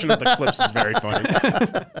progression of the clips is very funny.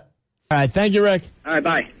 All right, thank you, Rick. All right,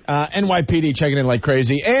 bye. NYPD checking in like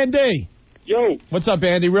crazy. Andy. Yo. What's up,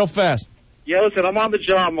 Andy? Real fast. Yeah, listen, I'm on the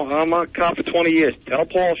job. I'm a cop for 20 years. Tell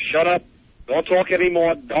Paul, shut up. Don't talk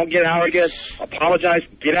anymore. Don't get arrogant. Apologize.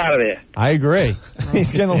 Get out of there. I agree.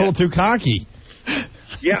 He's getting a little too cocky.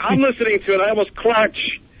 Yeah, I'm listening to it. I almost clutch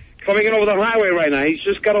coming in over the highway right now. He's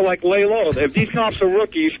just got to, like, lay low. If these cops are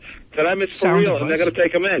rookies, to them it's for real, and they're going to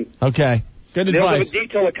take them in. Okay. Good They'll advice.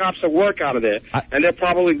 detail the cops that work out of there, and they're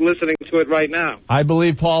probably listening to it right now. I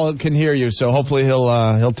believe Paul can hear you, so hopefully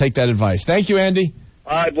he'll take that advice. Thank you, Andy.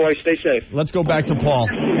 All right, boys, stay safe. Let's go back to Paul.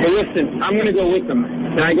 Hey, listen, I'm going to go with them.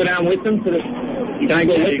 Can I go down with them? Can I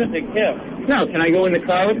go with them? No, can I go in the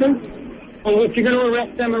car with them? Well, if you're going to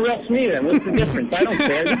arrest them, arrest me then. What's the difference? I don't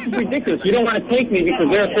care. This is ridiculous. You don't want to take me because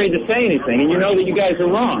they're afraid to say anything, and you know that you guys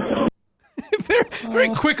are wrong. Very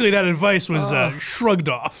quickly, that advice was shrugged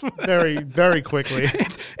off. Very, very quickly.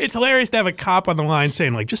 It's hilarious to have a cop on the line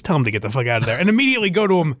saying, like, just tell him to get the fuck out of there, and immediately go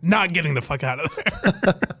to him not getting the fuck out of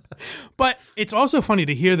there. But it's also funny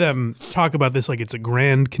to hear them talk about this like it's a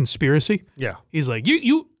grand conspiracy. Yeah. He's like,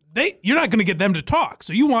 you're not going to get them to talk,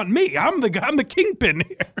 so you want me. I'm the kingpin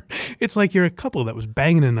here. It's like you're a couple that was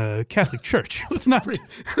banging in a Catholic church. Let's not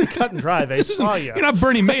cut and dry. They saw you. You're not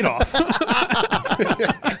Bernie Madoff.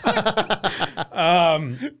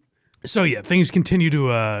 So yeah, things continue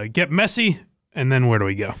to get messy, and then where do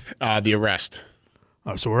we go? The arrest.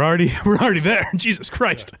 Oh, so we're already there. Jesus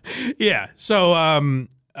Christ. Yeah. So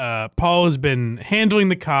Paul has been handling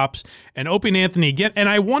the cops, and Opie and Anthony again, and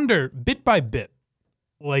I wonder bit by bit.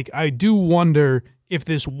 Like, I do wonder if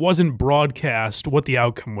this wasn't broadcast, what the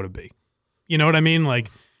outcome would be. You know what I mean?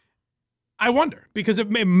 Like, I wonder, because it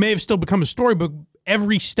may have still become a story, but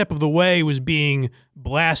every step of the way was being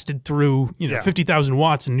blasted through, 50,000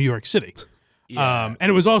 watts in New York City. Yeah.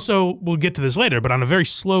 And it was also, we'll get to this later, but on a very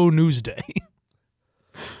slow news day.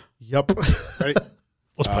 Yep. Ready?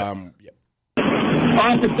 Let's play. Yep.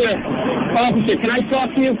 Officer, can I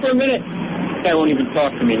talk to you for a minute? They won't even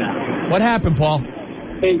talk to me now. What happened, Paul?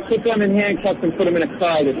 They took them in handcuffs and put them in a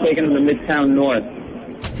car. They're taking them to Midtown North.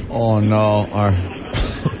 Oh, no.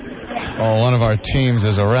 One of our teams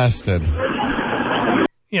is arrested.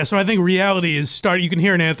 Yeah, so I think reality is you can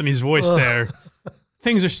hear in Anthony's voice there.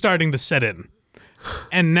 Things are starting to set in.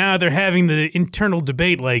 And now they're having the internal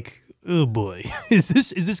debate like, oh boy, is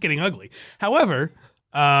this getting ugly? However,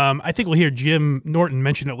 I think we'll hear Jim Norton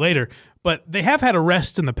mention it later, but they have had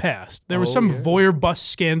arrests in the past. There was some voyeur bus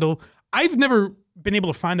scandal. I've never been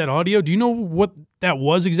able to find that audio. Do you know what that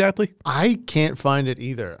was exactly? I can't find it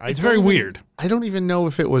either. It's very weird. I don't even know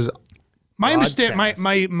if it was my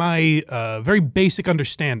very basic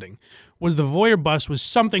understanding was the voyeur bus was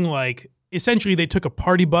something like, essentially they took a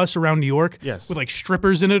party bus around New York with like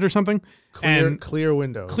strippers in it or something. Clear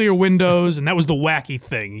windows. Clear windows, and that was the wacky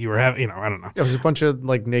thing you were having, I don't know. It was a bunch of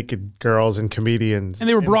like naked girls and comedians. And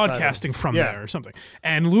they were broadcasting from there or something.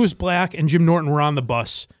 And Louis Black and Jim Norton were on the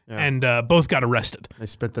bus and both got arrested. They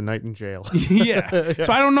spent the night in jail. Yeah.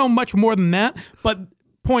 So I don't know much more than that, but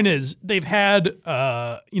point is, they've had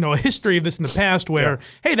a history of this in the past where,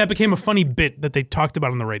 hey, that became a funny bit that they talked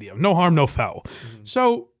about on the radio. No harm, no foul. Mm-hmm.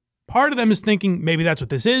 So part of them is thinking maybe that's what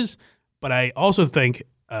this is, but I also think,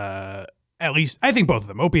 at least I think both of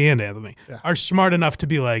them, Opie and Anthony, are smart enough to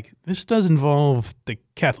be like, this does involve the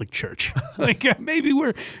Catholic Church. Like maybe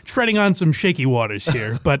we're treading on some shaky waters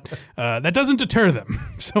here, but that doesn't deter them.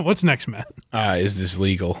 So what's next, Matt? Is this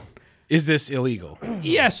legal? Is this illegal?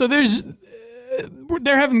 Yeah, so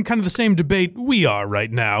they're having kind of the same debate we are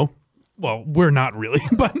right now. Well, we're not really,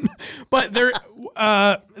 but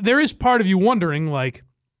there is part of you wondering, like,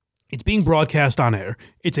 it's being broadcast on air.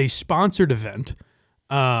 It's a sponsored event.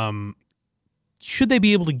 Should they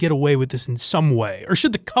be able to get away with this in some way? Or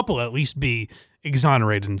should the couple at least be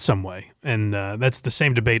exonerated in some way? And that's the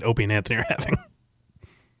same debate Opie and Anthony are having.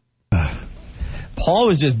 Paul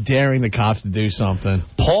was just daring the cops to do something.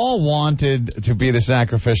 Paul wanted to be the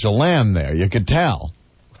sacrificial lamb there. You could tell.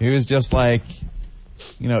 He was just like,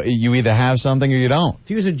 you either have something or you don't. If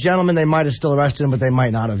he was a gentleman, they might have still arrested him, but they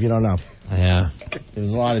might not have. You don't know. Yeah.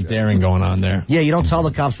 There's a lot of daring going on there. Yeah, you don't tell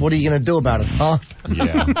the cops. What are you going to do about it, huh?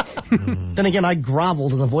 Yeah. Then again, I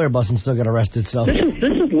groveled in the voyeur bus and still got arrested, so. This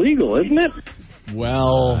is legal, isn't it?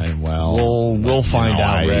 Well, we'll find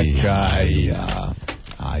out, Rick.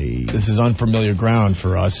 This is unfamiliar ground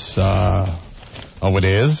for us. Oh, it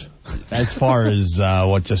is? As far as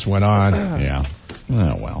what just went on. Yeah.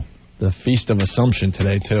 Oh, well. The Feast of Assumption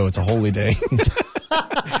today, too. It's a holy day.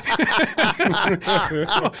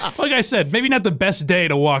 Like I said, maybe not the best day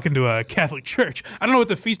to walk into a Catholic church. I don't know what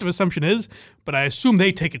the Feast of Assumption is, but I assume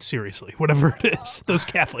they take it seriously, whatever it is, those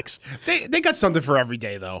Catholics. They got something for every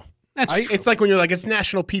day, though. That's true. It's like when you're like, it's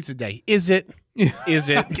National Pizza Day. Is it? Is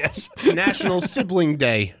it? Yes. It's National Sibling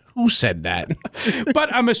Day. Who said that?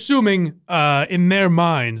 But I'm assuming in their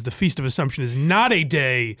minds, the Feast of Assumption is not a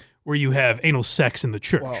day where you have anal sex in the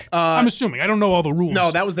church. Well, I'm assuming. I don't know all the rules.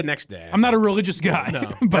 No, that was the next day. I'm not a religious guy.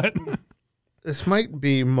 No. But This might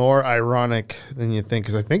be more ironic than you think,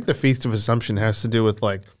 because I think the Feast of Assumption has to do with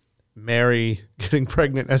like Mary getting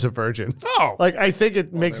pregnant as a virgin. Oh. Like I think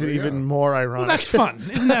it makes it even more ironic. well, that's fun.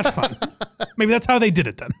 Isn't that fun? Maybe that's how they did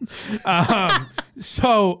it then.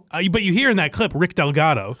 But you hear in that clip Rick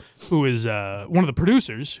Delgado, who is one of the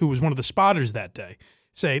producers, who was one of the spotters that day,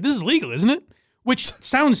 say, "This is legal, isn't it?" Which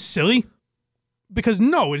sounds silly, because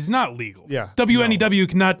no, it is not legal. Yeah, WNEW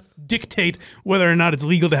cannot dictate whether or not it's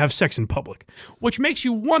legal to have sex in public, which makes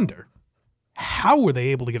you wonder, how were they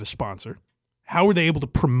able to get a sponsor? How were they able to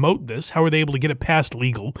promote this? How were they able to get it past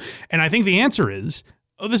legal? And I think the answer is,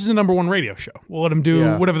 this is a #1 radio show. We'll let them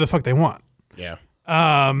do whatever the fuck they want. Yeah.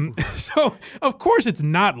 So, of course, it's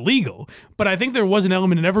not legal, but I think there was an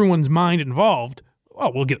element in everyone's mind involved.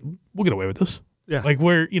 Oh, we'll get away with this. Yeah. Like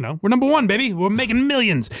we're #1, baby. We're making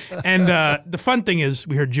millions. And the fun thing is,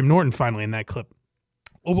 we heard Jim Norton finally in that clip.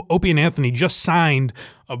 Opie and Anthony just signed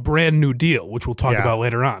a brand new deal, which we'll talk about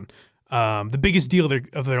later on. The biggest deal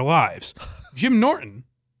of their lives. Jim Norton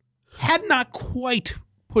had not quite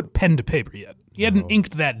put pen to paper yet. He hadn't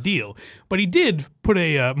inked that deal, but he did put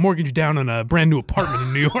a mortgage down on a brand new apartment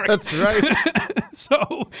in New York. That's right.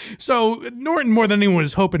 So Norton, more than anyone,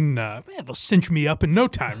 was hoping, they'll cinch me up in no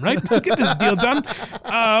time, right? Get this deal done.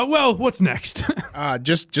 Well, what's next?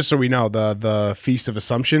 Just so we know, the Feast of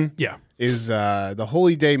Assumption is the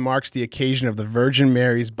holy day marks the occasion of the Virgin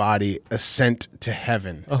Mary's body ascent to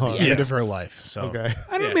heaven at the end of her life. So Okay.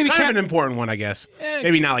 I don't know, maybe kind of an important one, I guess.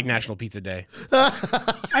 Maybe not like National Pizza Day.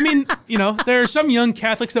 I mean, there are some young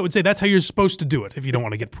Catholics that would say that's how you're supposed to do it if you don't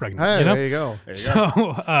want to get pregnant. Hey, you know? there you go.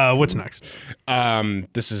 So, what's next?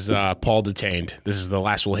 This is Paul detained. This is the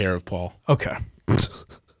last we'll hear of Paul. Okay.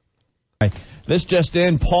 This just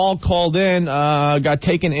in, Paul called in, got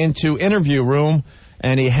taken into interview room,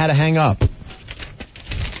 and he had to hang up.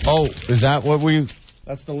 Oh, is that what we...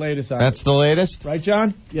 That's the latest. That's the latest? Right,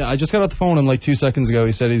 John? Yeah, I just got off the phone him like 2 seconds ago.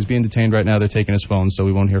 He said he's being detained right now. They're taking his phone, so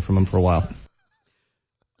we won't hear from him for a while.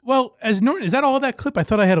 Well, as Norton, is that all of that clip? I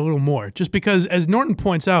thought I had a little more. Just because, as Norton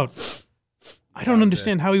points out, I don't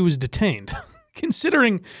understand how he was detained,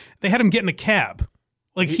 considering they had him get in a cab.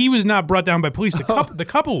 Like he was not brought down by police. The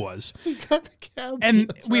couple was. He got the cab.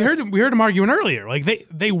 And we heard him arguing earlier. Like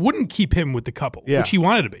they wouldn't keep him with the couple, which he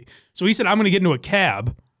wanted to be. So he said, "I'm going to get into a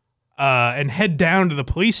cab and head down to the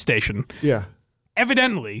police station." Yeah.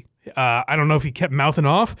 Evidently, I don't know if he kept mouthing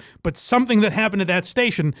off, but something that happened at that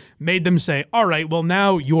station made them say, "All right, well,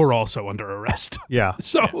 now you're also under arrest." Yeah.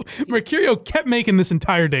 So Mercurio kept making this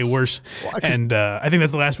entire day worse. And I think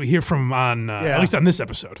that's the last we hear from him on, at least on this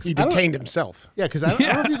episode. He detained himself. Yeah, because I don't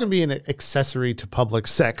know if you can be an accessory to public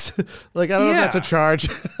sex. Like, I don't know if that's a charge.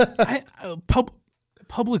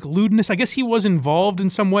 Public lewdness. I guess he was involved in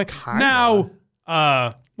some way. Now,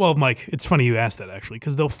 well, Mike, it's funny you asked that, actually,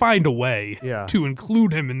 because they'll find a way to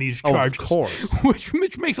include him in these charges. Of course.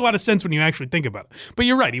 Which makes a lot of sense when you actually think about it. But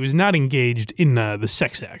you're right. He was not engaged in the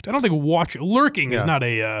sex act. I don't think lurking is not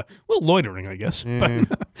a, loitering, I guess. But,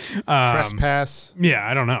 Trespass. Yeah,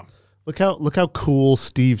 I don't know. Look how cool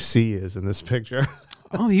Steve C is in this picture.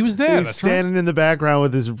 Oh, he was there. He's standing in the background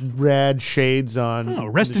with his rad shades on. Oh,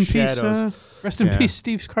 rest in peace. Rest in peace,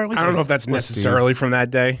 Steve Carley. I don't know if that's necessarily from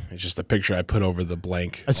that day. It's just a picture I put over the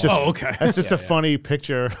blank. That's just, okay. That's just a funny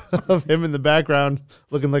picture of him in the background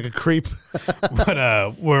looking like a creep.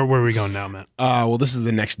 But where are we going now, Matt? Well, this is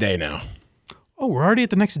the next day now. Oh, we're already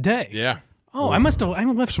at the next day. Yeah. Oh, I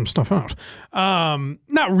left some stuff out.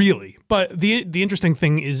 Not really, but the interesting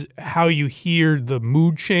thing is how you hear the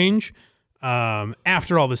mood change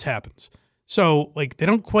after all this happens. So, like, they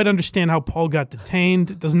don't quite understand how Paul got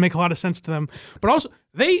detained. It doesn't make a lot of sense to them. But also,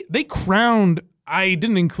 they crowned, I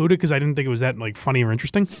didn't include it because I didn't think it was that, like, funny or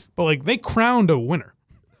interesting, but, like, they crowned a winner.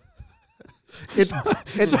 It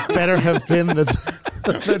better have been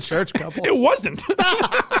the church couple. It wasn't.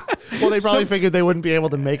 Well, they probably figured they wouldn't be able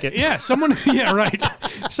to make it. Yeah, right.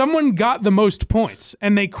 Someone got the most points,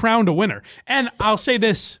 and they crowned a winner. And I'll say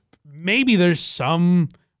this, maybe there's some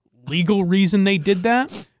legal reason they did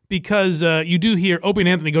that, because you do hear Opie and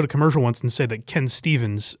Anthony go to commercial once and say that Ken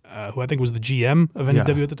Stevens, who I think was the GM of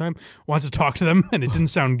NEW at the time, wants to talk to them, and it didn't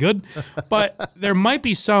sound good. But there might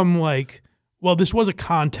be some, like, well, this was a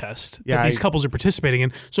contest that these couples are participating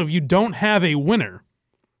in, so if you don't have a winner,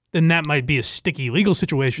 then that might be a sticky legal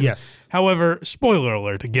situation. Yes. However, spoiler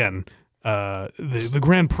alert again, the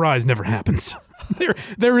grand prize never happens.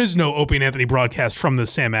 There is no Opie and Anthony broadcast from the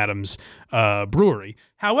Sam Adams brewery.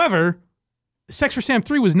 However, Sex for Sam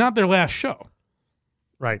 3 was not their last show.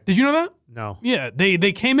 Right. Did you know that? No. Yeah,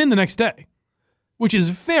 they came in the next day, which is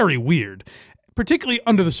very weird, particularly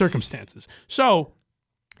under the circumstances. So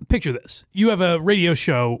picture this. You have a radio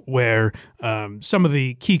show where some of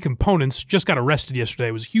the key components just got arrested yesterday.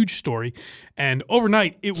 It was a huge story. And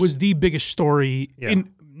overnight, it was the biggest story, in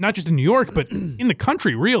not just in New York, but in the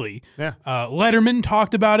country, really. Yeah. Letterman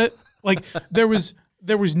talked about it. Like, there was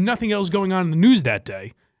nothing else going on in the news that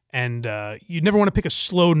day. And you never want to pick a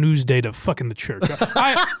slow news day to fuck in the church.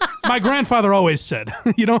 My grandfather always said,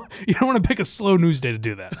 you don't want to pick a slow news day to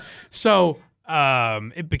do that. So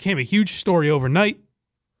it became a huge story overnight.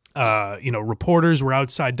 Reporters were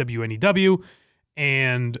outside WNEW,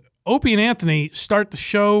 and Opie and Anthony start the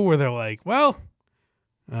show where they're like, well,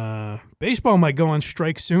 baseball might go on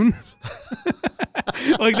strike soon.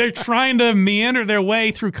 Like, they're trying to meander their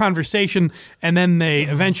way through conversation, and then they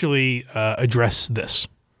eventually address this.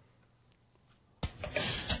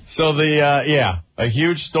 So a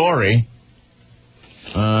huge story,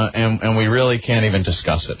 and we really can't even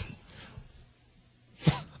discuss it.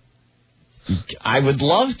 I would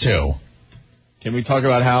love to. Can we talk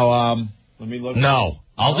about how, let me look. No.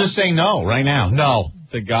 I'll just say no right now. No.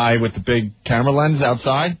 The guy with the big camera lens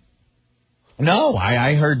outside? No,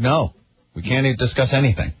 I heard no. We can't even discuss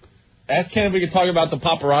anything. Ask Ken if we could talk about the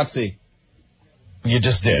paparazzi. You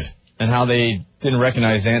just did. And how they didn't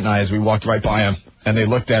recognize Ant and I as we walked right by him. And they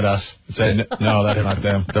looked at us and said, no, that's not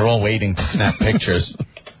them. They're all waiting to snap pictures.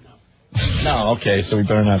 No, okay, so we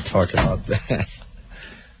better not talk about that.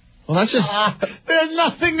 Well, that's just... there's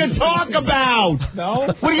nothing to talk about. No?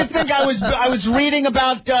 What do you think? I was reading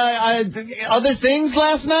about other things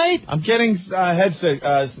last night? I'm getting headset.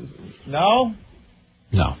 No?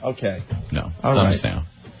 No. Okay. No. All Thumbs right. down.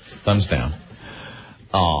 Thumbs down.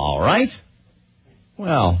 All right.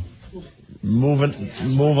 Well, move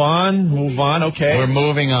on. Okay. We're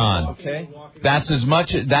moving on. Okay. That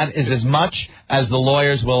is as much as the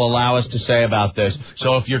lawyers will allow us to say about this.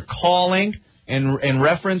 So if you're calling in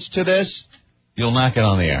reference to this, you'll not get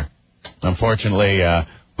on the air. Unfortunately,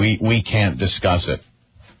 we can't discuss it.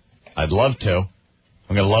 I'd love to.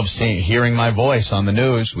 I'm going to love hearing my voice on the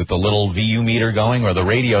news with the little VU meter going or the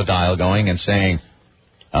radio dial going and saying,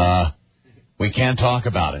 we can't talk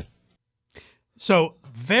about it. So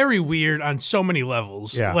very weird on so many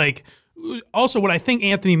levels. Yeah. Like, also what I think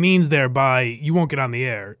Anthony means there by you won't get on the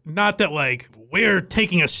air, not that like we're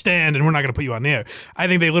taking a stand and we're not going to put you on the air. I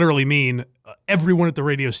think they literally mean everyone at the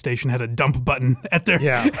radio station had a dump button at their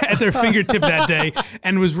at their fingertip that day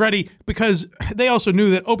and was ready, because they also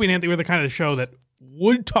knew that Opie and Anthony were the kind of show that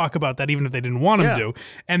would talk about that even if they didn't want them to,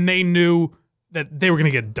 and they knew that they were going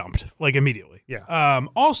to get dumped like immediately. Yeah.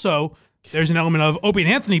 Also, there's an element of Opie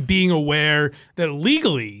and Anthony being aware that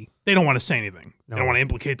legally they don't want to say anything. They don't want to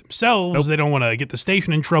implicate themselves. Nope. They don't want to get the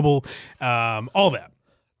station in trouble, all that.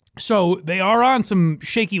 So they are on some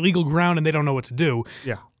shaky legal ground and they don't know what to do.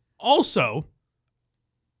 Yeah. Also,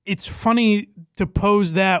 it's funny to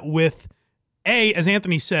pose that with, as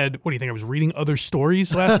Anthony said, what do you think? I was reading other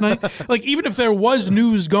stories last night? Like, even if there was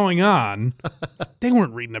news going on, they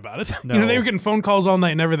weren't reading about it. No. You know, they were getting phone calls all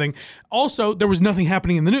night and everything. Also, there was nothing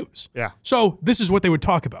happening in the news. Yeah. So this is what they would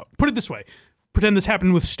talk about. Put it this way. Pretend this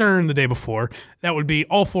happened with Stern the day before. That would be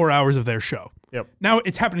all 4 hours of their show. Yep. Now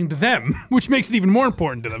it's happening to them, which makes it even more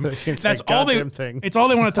important to them. That's all they. It's all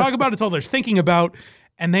they want to talk about. It's all they're thinking about,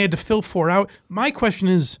 and they had to fill 4 hours. My question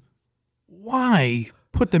is, why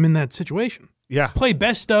put them in that situation? Yeah. Play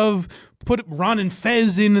best of, put Ron and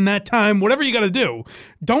Fez in that time, whatever you got to do.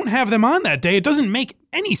 Don't have them on that day. It doesn't make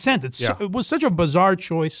any sense. It was such a bizarre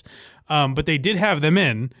choice, but they did have them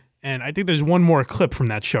in. And I think there's one more clip from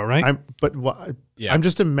that show, right? I'm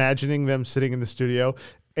just imagining them sitting in the studio,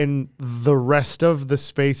 and the rest of the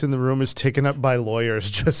space in the room is taken up by lawyers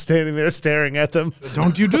just standing there staring at them.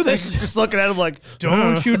 Don't you do this. Just looking at them like,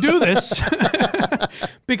 don't you do this.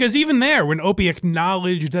 Because even there, when Opie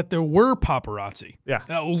acknowledged that there were paparazzi,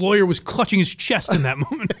 that lawyer was clutching his chest in that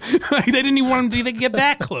moment. Like, they didn't even want him to even get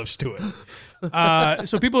that close to it.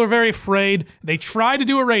 So people are very afraid. They try to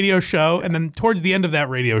do a radio show, and then towards the end of that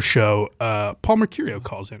radio show, Paul Mercurio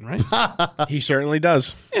calls in, right? He certainly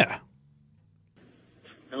does. Yeah.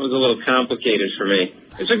 That was a little complicated for me.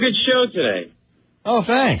 It's a good show today. Oh,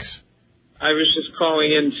 thanks. I was just calling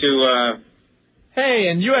in to, Hey,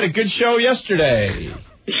 and you had a good show yesterday.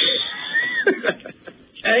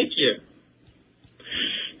 Thank you.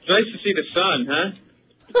 It's nice to see the sun, huh?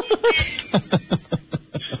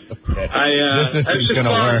 I was just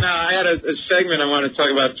calling. I had a segment I wanted to talk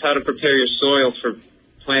about how to prepare your soil for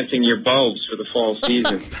planting your bulbs for the fall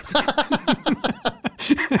season.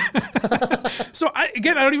 So I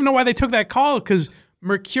don't even know why they took that call, because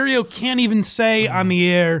Mercurio can't even say on the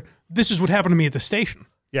air, this is what happened to me at the station.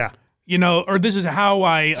 Yeah. You know, or this is how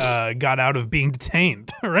I got out of being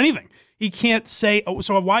detained or anything. He can't say,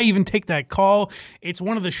 so why even take that call? It's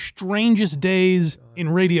one of the strangest days in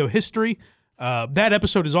radio history. That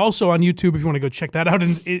episode is also on YouTube if you want to go check that out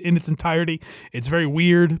in its entirety. It's very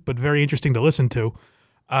weird, but very interesting to listen to.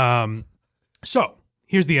 So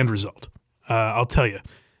here's the end result. I'll tell you.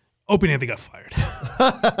 Opie and Anthony got fired.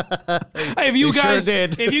 Hey, if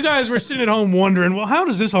you guys were sitting at home wondering, well, how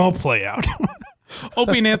does this all play out?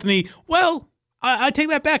 Opie and Anthony, well, I take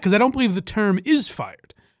that back, because I don't believe the term is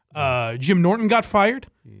fired. Jim Norton got fired.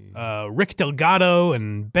 Rick Delgado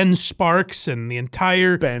and Ben Sparks and the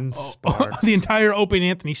entire Opie and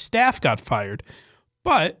Anthony staff got fired.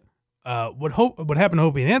 But what happened to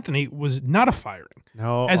Opie and Anthony was not a firing.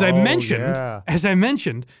 No, as I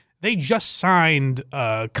mentioned, they just signed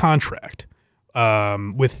a contract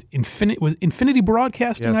with Infinity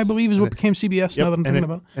Broadcasting, I believe, is what became CBS. Now that I'm thinking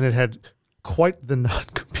about it, and it had quite the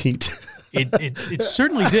non-compete. It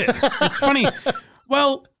certainly did. It's funny.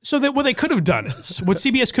 Well, so that what they could have done is, what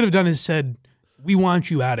CBS could have done is said, we want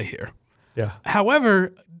you out of here. Yeah.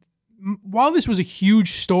 However, while this was a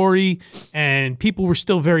huge story and people were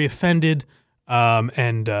still very offended,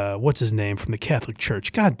 and what's his name from the Catholic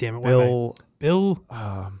Church? God damn it. Bill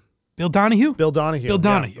Donahue? Bill Donahue. Bill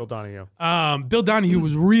Donahue. Yeah, Bill Donahue. Bill Donahue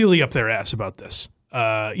was really up their ass about this.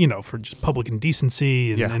 For just public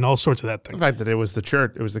indecency and all sorts of that thing. The fact that it was the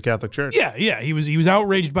church, it was the Catholic Church. Yeah, he was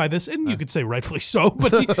outraged by this, and you could say rightfully so,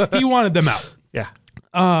 but he wanted them out. Yeah.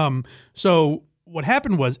 So what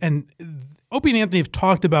happened was, and Opie and Anthony have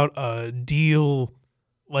talked about a deal,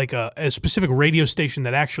 like a specific radio station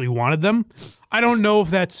that actually wanted them. I don't know if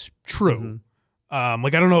that's true. I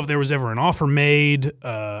don't know if there was ever an offer made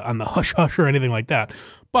on the hush hush or anything like that.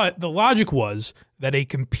 But the logic was that a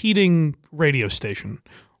competing radio station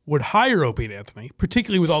would hire Opie and Anthony,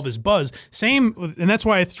 particularly with all this buzz. And that's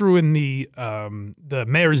why I threw in the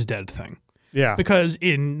mayor's dead thing. Yeah. Because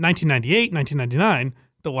in 1998, 1999,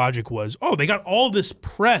 the logic was, they got all this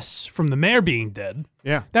press from the mayor being dead.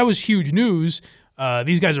 Yeah. That was huge news.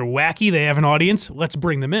 These guys are wacky. They have an audience. Let's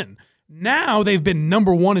bring them in. Now they've been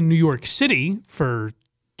number one in New York City for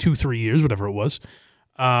 2-3 years, whatever it was,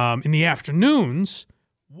 in the afternoons.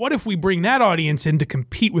 What if we bring that audience in to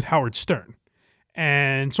compete with Howard Stern?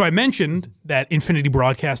 And so I mentioned that Infinity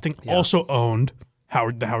Broadcasting also owned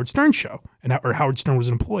the Howard Stern show, or Howard Stern was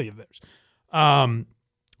an employee of theirs.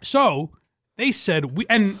 So they said,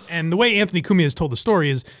 and the way Anthony Cumia has told the story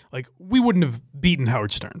is, like, we wouldn't have beaten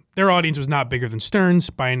Howard Stern. Their audience was not bigger than Stern's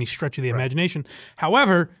by any stretch of the imagination.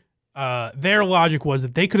 However, their logic was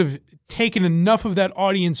that they could have taken enough of that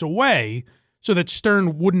audience away so that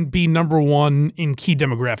Stern wouldn't be number one in key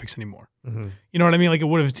demographics anymore. Mm-hmm. You know what I mean? Like, it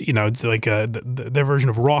would have, it's like their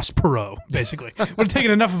version of Ross Perot, basically. Would have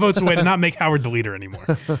taken enough votes away to not make Howard the leader anymore.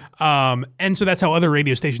 And so that's how other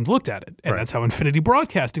radio stations looked at it. And that's how Infinity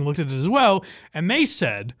Broadcasting looked at it as well. And they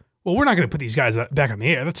said, well, we're not going to put these guys back on the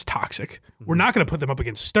air. That's toxic. Mm-hmm. We're not going to put them up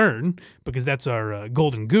against Stern because that's our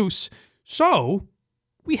golden goose. So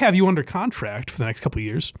we have you under contract for the next couple of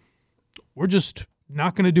years. We're just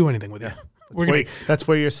not going to do anything with you. That's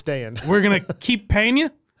where you're staying. We're going to keep paying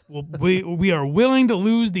you. We are willing to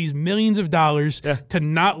lose these millions of dollars to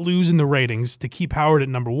not lose in the ratings, to keep Howard at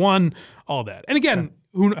number one, all that. And again,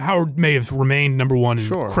 Howard may have remained number one and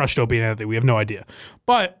crushed Opie and Anthony. We have no idea.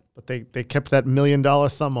 But they kept that $1 million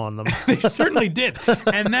thumb on them. They certainly did.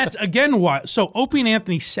 And that's, again, why. So Opie and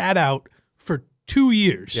Anthony sat out for 2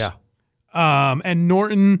 years. Yeah. And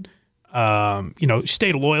Norton...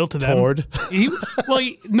 stayed loyal to them.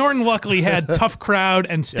 Norton luckily had Tough Crowd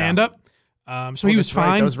and Stand Up. So he was fine.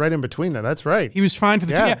 Right. That was right in between that. That's right. He was fine for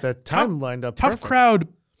the that time lined up Tough perfect. Crowd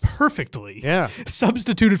perfectly. Yeah.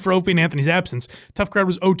 Substituted for Opie and Anthony's absence. Tough Crowd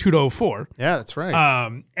was 02 to 04. Yeah, that's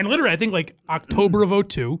right. And literally, I think like October of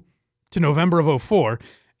 02 to November of 04.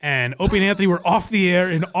 And Opie and Anthony were off the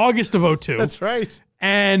air in August of 02. That's right.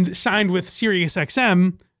 And signed with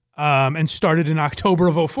SiriusXM. And started in October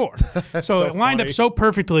of 04. So it lined up so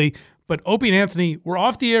perfectly. But Opie and Anthony were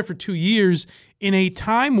off the air for 2 years in a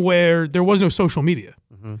time where there was no social media.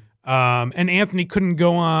 Mm-hmm. And Anthony couldn't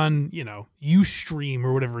go on, Ustream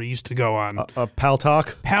or whatever he used to go on. Pal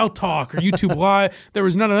Talk or YouTube Live. There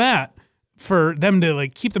was none of that for them to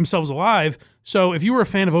keep themselves alive. So if you were a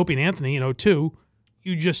fan of Opie and Anthony in 02,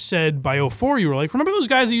 you just said by 04, you were like, remember those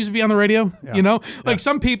guys that used to be on the radio? Yeah.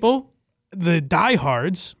 Some people... The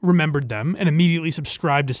diehards remembered them and immediately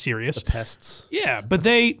subscribed to Sirius. The pests. Yeah, but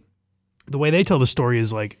the way they tell the story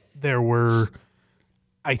is there were,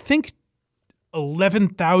 I think,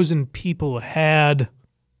 11,000 people had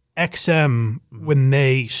XM when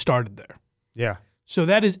they started there. Yeah. So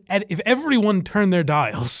that is, if everyone turned their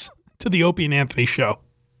dials to the Opie and Anthony show,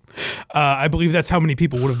 I believe that's how many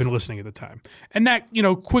people would have been listening at the time. And that,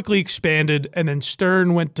 quickly expanded, and then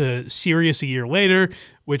Stern went to Sirius a year later,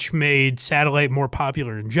 which made satellite more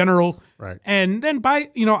popular in general. Right. And then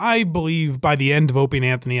I believe by the end of Opie and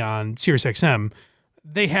Anthony on Sirius XM,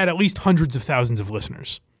 they had at least hundreds of thousands of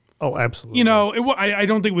listeners. Oh, absolutely. I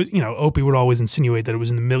don't think it was, Opie would always insinuate that it was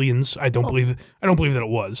in the millions. I don't believe that it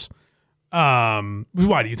was. Why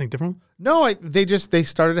do you think differently? No, they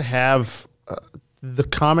started to have the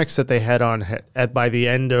comics that they had on by the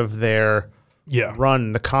end of their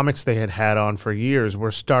run. The comics they had on for years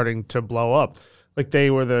were starting to blow up. Like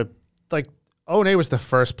they were O&A was the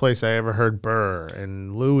first place I ever heard Burr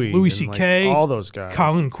and Louis C.K., all those guys.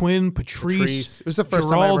 Colin Quinn, Patrice. It was the first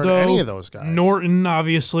time I ever heard any of those guys. Norton,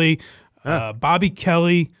 obviously, Bobby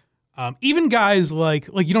Kelly, even guys like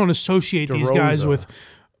you don't associate these guys with.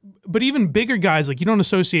 But even bigger guys, you don't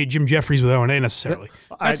associate Jim Jeffries with O&A necessarily.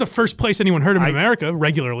 That's the first place anyone heard him in America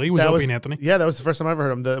regularly was Opie and Anthony. Yeah, that was the first time I ever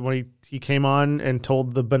heard him. When he came on and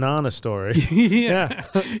told the banana story. Yeah.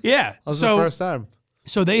 That was the first time.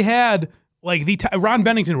 So they had, Ron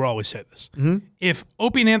Bennington would always say this. Mm-hmm. If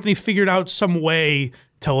Opie and Anthony figured out some way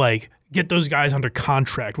to, get those guys under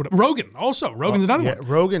contract. Rogan's another one.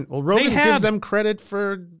 Rogan. Well, Rogan gives them credit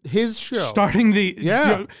for his show. Starting the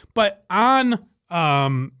show. But on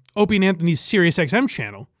Opie and Anthony's Sirius XM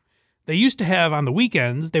channel, they used to have on the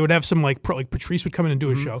weekends, they would have some Patrice would come in and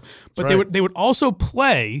do a show, but they would also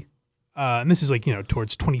play, and this is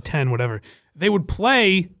towards 2010, whatever. They would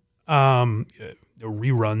play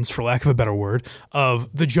reruns, for lack of a better word, of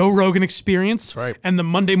the Joe Rogan Experience and the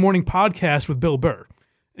Monday Morning Podcast with Bill Burr.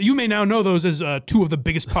 You may now know those as two of the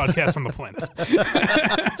biggest podcasts on the planet.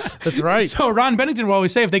 That's right. So Ron Bennington will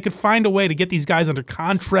always say if they could find a way to get these guys under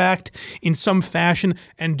contract in some fashion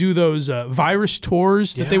and do those virus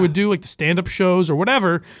tours that they would do, like the stand-up shows or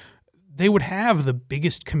whatever, they would have the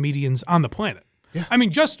biggest comedians on the planet. Yeah. I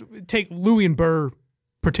mean, just take Louis and Burr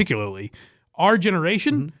particularly. Our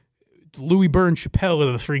generation, Louis, Burr, and Chappelle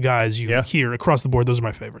are the three guys you hear across the board. Those are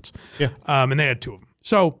my favorites. Yeah. And they had two of them.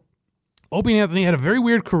 So Opie and Anthony had a very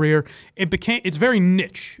weird career. It's very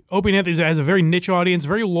niche. Opie and Anthony has a very niche audience,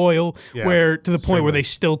 very loyal, where to the point where they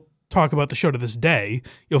still talk about the show to this day.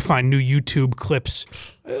 You'll find new YouTube clips,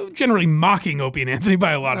 generally mocking Opie and Anthony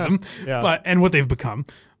by a lot of them, and what they've become.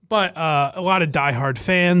 But a lot of diehard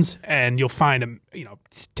fans, and you'll find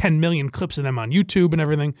 10 million clips of them on YouTube and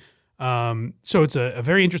everything. So it's a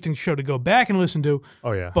very interesting show to go back and listen to.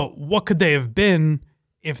 Oh yeah. But what could they have been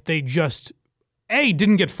if they just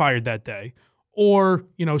didn't get fired that day, or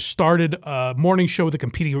started a morning show with a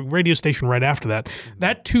competing radio station right after that?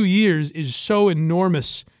 That 2 years is so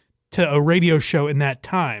enormous to a radio show in that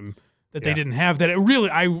time that they didn't have that. It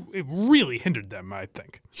really hindered them, I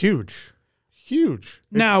think. Huge.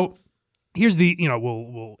 Now, here's the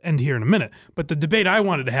we'll end here in a minute, but the debate I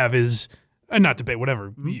wanted to have is not debate,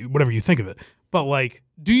 whatever you think of it, but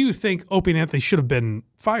do you think Opie and Anthony should have been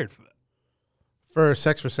fired for that? For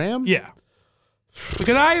Sex for Sam? Yeah.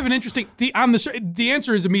 Because I have an interesting the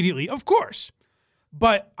answer is immediately, of course.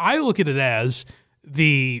 But I look at it as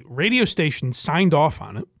the radio station signed off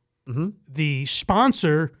on it. Mm-hmm. The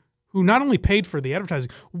sponsor, who not only paid for the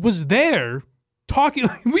advertising, was there talking.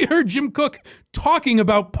 We heard Jim Cook talking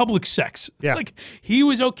about public sex. Yeah. He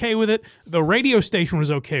was okay with it. The radio station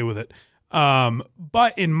was okay with it.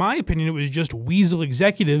 But in my opinion, it was just weasel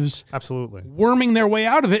executives absolutely worming their way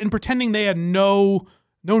out of it and pretending they had no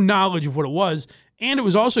knowledge of what it was. And it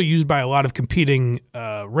was also used by a lot of competing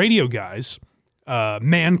radio guys,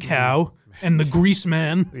 Man Cow and the Grease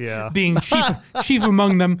Man being chief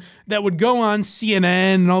among them, that would go on CNN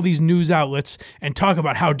and all these news outlets and talk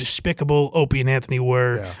about how despicable Opie and Anthony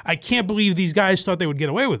were. Yeah. I can't believe these guys thought they would get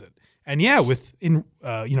away with it. And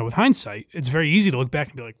with hindsight, it's very easy to look back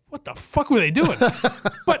and be like, what the fuck were they doing?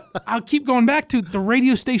 But I'll keep going back to the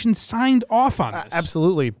radio station signed off on this.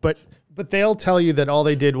 Absolutely. But they'll tell you that all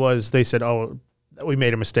they did was they said, we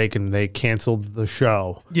made a mistake, and they canceled the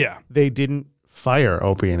show. Yeah. They didn't fire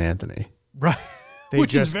Opie and Anthony. Right. They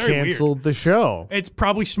just canceled the show. It's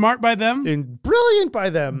probably smart by them. And brilliant by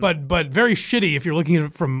them. But very shitty if you're looking at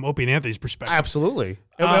it from Opie and Anthony's perspective. Absolutely.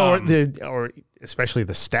 Or especially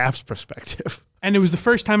the staff's perspective. And it was the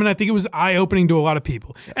first time, and I think it was eye-opening to a lot of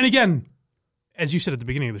people. And again, as you said at the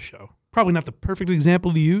beginning of the show, probably not the perfect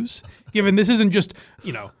example to use, given this isn't just,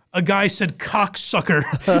 a guy said cocksucker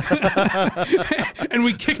and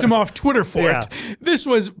we kicked him off Twitter for it. This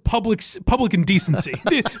was public indecency.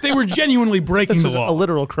 They were genuinely breaking the law. A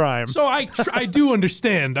literal crime. So I do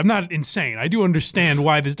understand. I'm not insane. I do understand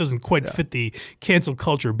why this doesn't quite fit the cancel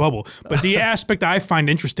culture bubble. But the aspect I find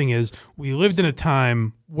interesting is we lived in a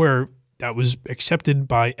time where that was accepted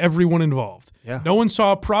by everyone involved. Yeah. No one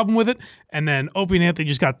saw a problem with it, and then Opie and Anthony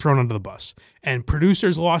just got thrown under the bus. And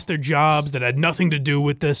producers lost their jobs that had nothing to do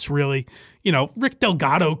with this, really. Rick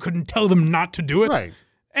Delgado couldn't tell them not to do it. Right.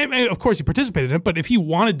 And of course, he participated in it, but if he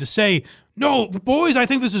wanted to say, no, boys, I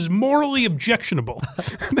think this is morally objectionable,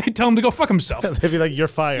 they'd tell him to go fuck himself. They'd be like, you're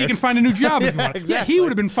fired. You can find a new job if you want. Exactly. Yeah, he would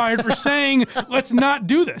have been fired for saying, let's not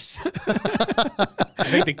do this.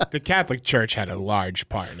 I think the Catholic Church had a large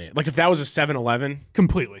part in it. Like, if that was a 7-Eleven.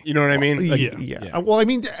 Completely. You know what I mean? Like, yeah. Well, I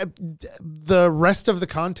mean, the rest of the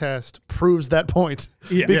contest proves that point.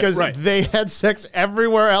 Yeah. Because right. they had sex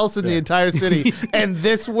everywhere else in the entire city, and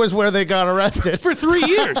this was where they got arrested. For 3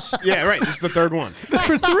 years. Yeah, right. This is the third one.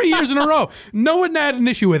 For 3 years in a row. No one had an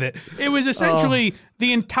issue with it. It was essentially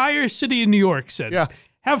the entire city of New York said,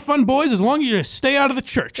 have fun, boys, as long as you stay out of the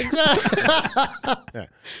church.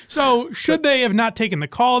 So should they have not taken the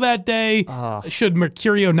call that day? Should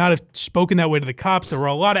Mercurio not have spoken that way to the cops? There were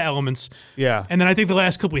a lot of elements. Yeah. And then I think the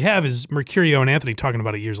last clip we have is Mercurio and Anthony talking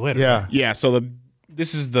about it years later. Yeah. Yeah, so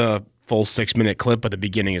this is the full 6-minute clip, but the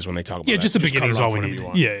beginning is when they talk about it. Yeah, just the beginning is all we need.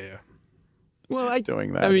 Yeah. Well,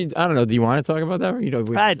 doing that. I mean, I don't know. Do you want to talk about that? Or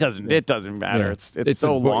It doesn't matter. Yeah. It's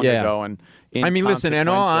so long ago, and I mean, listen. In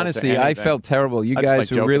all honesty, I felt terrible. You guys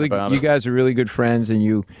were really good friends, and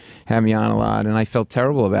you had me on a lot, and I felt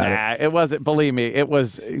terrible about it. It wasn't. Believe me, it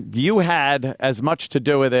was. You had as much to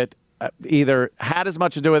do with it. Either had as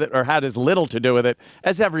much to do with it or had as little to do with it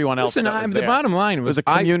as everyone else. Listen, the bottom line was it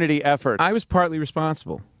was a community effort. I was partly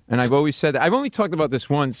responsible. And I've always said that. I've only talked about this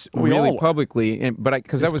once really publicly, but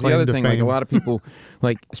because that was the other thing. Like a lot of people,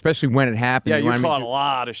 especially when it happened. Yeah, you fought a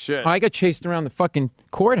lot of shit. I got chased around the fucking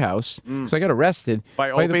courthouse because I got arrested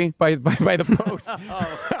by Opie? By the post.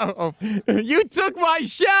 You took my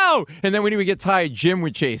show, and then when he would get tired, Jim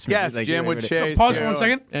would chase me. Yes, Jim would chase. Pause for 1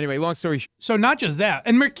 second. Anyway, long story. So not just that,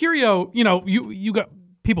 and Mercurio, you got.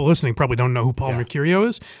 People listening probably don't know who Paul Mercurio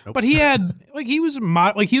is, but he had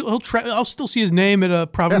I'll still see his name at a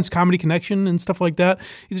Providence Comedy Connection and stuff like that.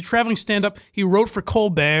 He's a traveling stand-up. He wrote for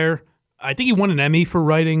Colbert. I think he won an Emmy for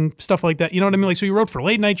writing stuff like that. You know what I mean? So he wrote for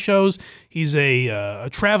late night shows. He's a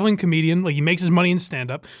traveling comedian. He makes his money in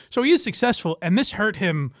stand-up. So he is successful, and this hurt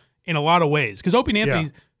him in a lot of ways because Opie and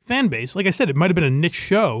Anthony's fan base, like I said, it might have been a niche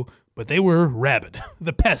show, but they were rabid,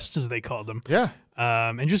 the pests as they called them. Yeah.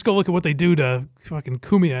 And just go look at what they do to fucking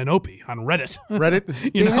Kumia and Opie on Reddit.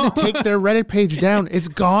 They had to take their Reddit page down. It's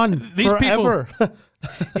gone forever. People,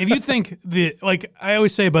 if you think I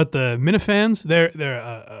always say about the Minifans, they're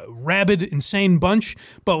a rabid, insane bunch,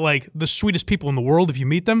 but the sweetest people in the world if you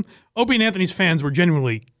meet them. Opie and Anthony's fans were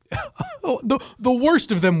genuinely. The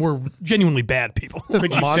worst of them were genuinely bad people.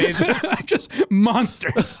 Could you say just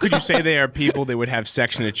monsters? Could you say they are people that would have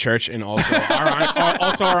sex in a church and also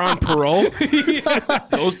are on parole? Yeah.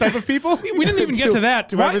 Those type of people? We didn't even get to that.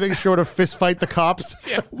 Do everything short of fist fight the cops.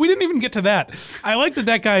 Yeah, we didn't even get to that. I like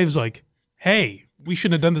that guy was like, hey, we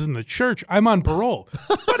shouldn't have done this in the church. I'm on parole.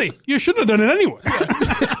 Buddy, you shouldn't have done it anyway.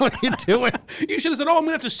 What are you doing? You should have said, I'm going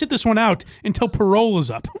to have to sit this one out until parole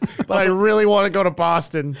is up. But I really want to go to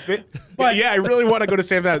Boston. But I really want to go to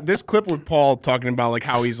San Francisco. This clip with Paul talking about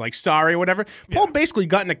how he's sorry or whatever. Paul basically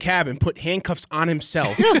got in a cab and put handcuffs on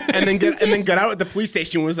himself and then got out at the police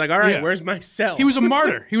station and was like, all right, where's my cell? He was a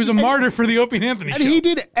martyr. He was a martyr for the Opie and Anthony show. And he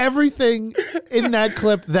did everything in that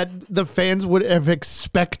clip that the fans would have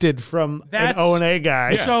expected from an O&A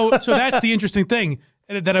guy. Yeah. So that's the interesting thing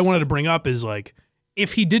that I wanted to bring up is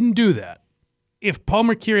if he didn't do that, if Paul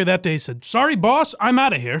Mercurio that day said, sorry, boss, I'm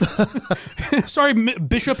out of here. Sorry,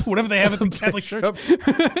 Bishop, whatever they have at the Catholic Church.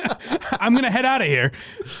 I'm going to head out of here.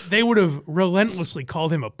 They would have relentlessly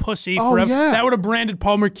called him a pussy forever. Yeah. That would have branded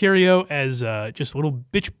Paul Mercurio as just a little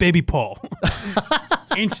bitch baby Paul.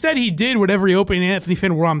 Instead, he did what every Opie and Anthony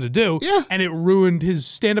fan would want him to do, and it ruined his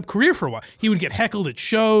stand-up career for a while. He would get heckled at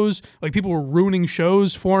shows. People were ruining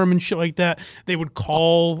shows for him and shit like that. They would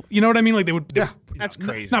call, you know what I mean? They would that's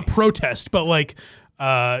crazy. Not protest, but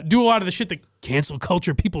do a lot of the shit that cancel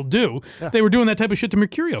culture people do. Yeah. They were doing that type of shit to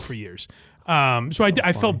Mercurio for years. So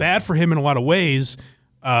I felt bad for him in a lot of ways.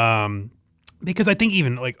 Because I think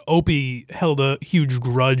even Opie held a huge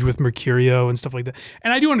grudge with Mercurio and stuff like that.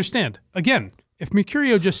 And I do understand. Again, if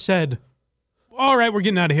Mercurio just said, all right, we're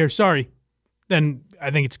getting out of here, sorry, then I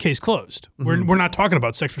think it's case closed. We're not talking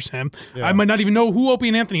about Sex for Sam. Yeah. I might not even know who Opie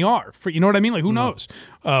and Anthony are. You know what I mean? Like, who knows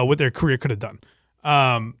what their career could have done.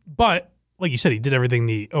 But like you said, he did everything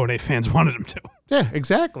the O&A fans wanted him to. Yeah,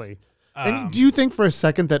 exactly. And do you think for a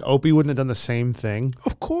second that Opie wouldn't have done the same thing?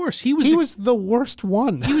 Of course. He was the worst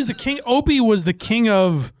one. He was the king. Opie was the king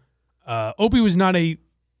of... Opie was not a...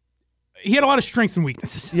 He had a lot of strengths and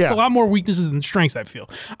weaknesses. Yeah. A lot more weaknesses than strengths, I feel.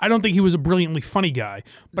 I don't think he was a brilliantly funny guy,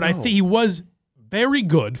 but I think he was very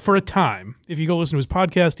good for a time. If you go listen to his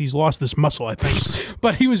podcast, he's lost this muscle, I think.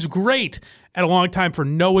 But he was great at a long time for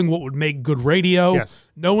knowing what would make good radio,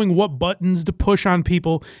 knowing what buttons to push on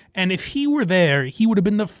people. And if he were there, he would have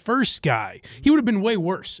been the first guy. He would have been way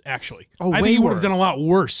worse, actually. I think he would have done a lot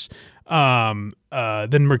worse than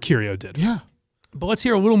Mercurio did. Yeah. But let's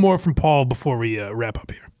hear a little more from Paul before we wrap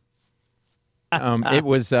up here. It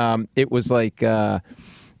was like, for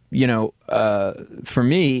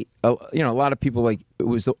me, a lot of people like it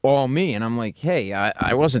was all me, and I'm like, hey,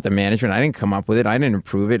 I wasn't the management. I didn't come up with it. I didn't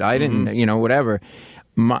approve it. I didn't, whatever.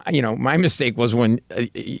 My mistake was when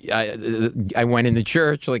I went in the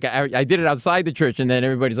church. Like I did it outside the church, and then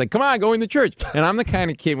everybody's like, "Come on, go in the church." And I'm the kind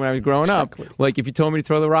of kid when I was growing up. Like if you told me to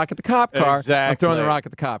throw the rock at the cop car, I'm throwing the rock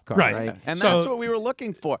at the cop car. Right. And that's what we were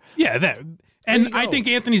looking for. Yeah, that. And I think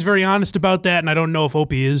Anthony's very honest about that, and I don't know if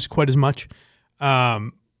Opie is quite as much.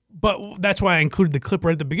 But that's why I included the clip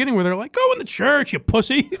right at the beginning where they're like, "Go in the church, you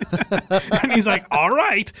pussy." And he's like, "All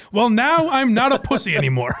right, well, now I'm not a pussy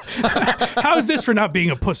anymore." How's this for not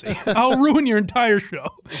being a pussy? I'll ruin your entire show.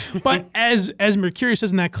 But as Mercurio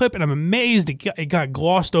says in that clip, and I'm amazed it got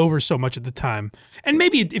glossed over so much at the time. And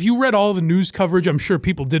maybe if you read all the news coverage, I'm sure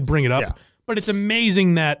people did bring it up. Yeah. But it's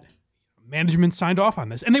amazing that management signed off on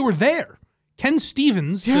this. And they were there. Ken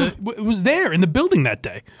Stevens was there in the building that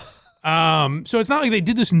day. So it's not like they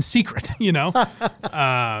did this in secret,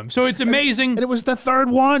 so it's amazing. And it was the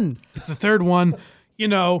third one. It's the third one.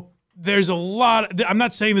 There's a lot. I'm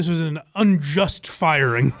not saying this was an unjust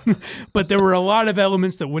firing, but there were a lot of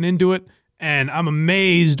elements that went into it. And I'm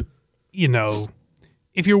amazed,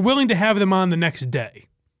 if you're willing to have them on the next day,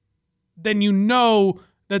 then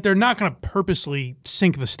that they're not going to purposely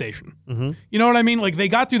sink the station. Mm-hmm. You know what I mean? Like they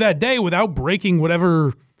got through that day without breaking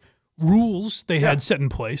whatever rules they had set in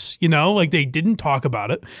place, like they didn't talk about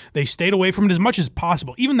it. They stayed away from it as much as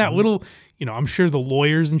possible. Even that little, I'm sure the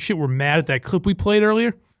lawyers and shit were mad at that clip we played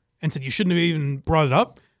earlier and said you shouldn't have even brought it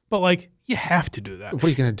up. But like, you have to do that. What are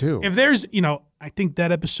you going to do? If there's, I think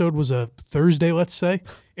that episode was a Thursday, let's say.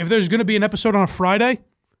 If there's going to be an episode on a Friday,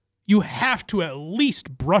 you have to at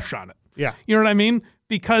least brush on it. Yeah. You know what I mean?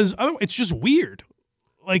 Because otherwise it's just weird.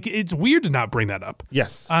 Like, it's weird to not bring that up.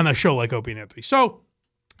 Yes. On a show like Opie and Anthony. So,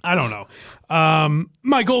 I don't know.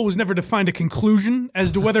 My goal was never to find a conclusion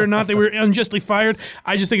as to whether or not they were unjustly fired.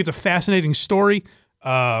 I just think it's a fascinating story.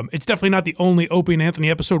 It's definitely not the only Opie and Anthony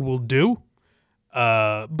episode we'll do.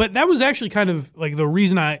 But that was actually kind of like the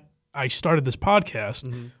reason I started this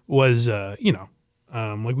podcast was,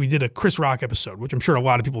 like we did a Chris Rock episode, which I'm sure a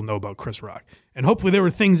lot of people know about Chris Rock. And hopefully there were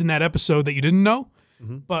things in that episode that you didn't know.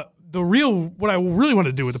 But what I really want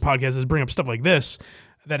to do with the podcast is bring up stuff like this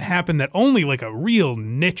that happened that only like a real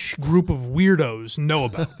niche group of weirdos know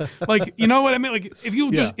about. Like, you know what I mean? Like if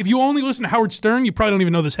you only listen to Howard Stern, you probably don't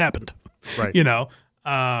even know this happened. Right.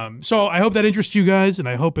 So I hope that interests you guys, and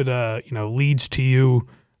I hope it leads to you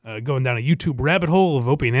going down a YouTube rabbit hole of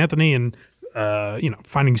Opie and Anthony and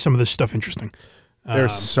finding some of this stuff interesting.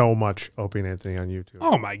 There's so much Opie and Anthony on YouTube.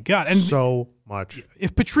 Oh my God. And so much.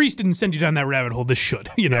 If Patrice didn't send you down that rabbit hole, this should,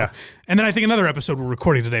 Yeah. And then I think another episode we're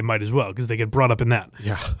recording today might as well, because they get brought up in that.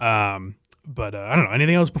 Yeah. But I don't know.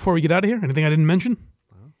 Anything else before we get out of here? Anything I didn't mention?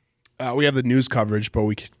 We have the news coverage, but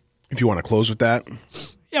if you want to close with that.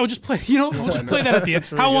 Yeah, we'll just play. We'll just play that at the end.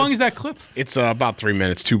 How long is that clip? It's about 3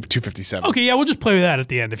 minutes, 2:57. Okay, yeah, we'll just play that at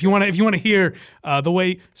the end. If you want to hear the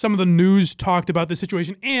way some of the news talked about this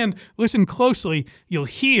situation, and listen closely, you'll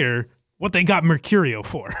hear what they got Mercurio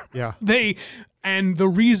for. Yeah, and the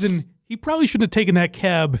reason he probably shouldn't have taken that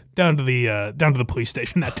cab down to the police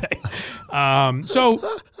station that day.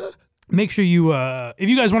 So make sure you, if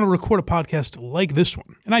you guys want to record a podcast like this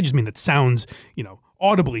one, and I just mean that sounds,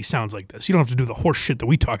 audibly sounds like this. You don't have to do the horse shit that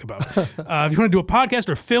we talk about. If you want to do a podcast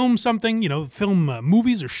or film something, film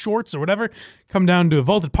movies or shorts or whatever, come down to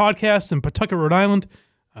Vaulted Podcasts in Pawtucket, Rhode Island.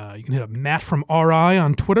 You can hit up Matt from RI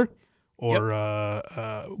on Twitter or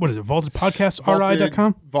what is it,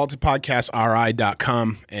 VaultedPodcastRI.com?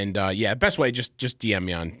 VaultedPodcastRI.com. And best way, just DM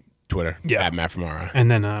me on Twitter. Yeah. At Matt from RI. And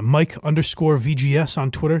then Mike _VGS on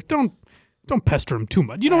Twitter. Don't Don't pester him too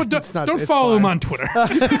much. You know what? Don't it's follow him fine. on Twitter.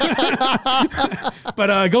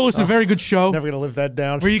 But go listen to a very good show. Never going to live that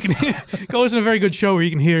down. Where you can go listen to a very good show where you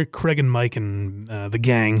can hear Craig and Mike and the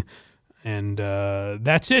gang. And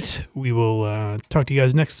that's it. We will talk to you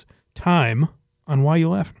guys next time on Why You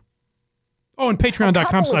Laughing. Oh, and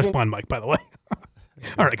patreon.com/blindmike, by the way.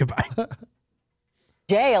 All right, goodbye.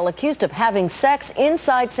 Jail accused of having sex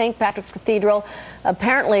inside St. Patrick's Cathedral,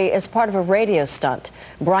 apparently as part of a radio stunt.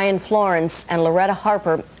 Brian Florence and Loretta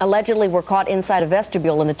Harper allegedly were caught inside a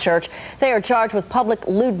vestibule in the church. They are charged with public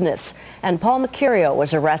lewdness. And Paul Mercurio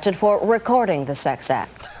was arrested for recording the sex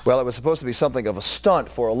act. Well, it was supposed to be something of a stunt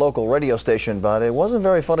for a local radio station, but it wasn't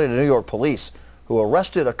very funny to New York police, who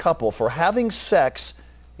arrested a couple for having sex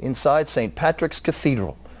inside St. Patrick's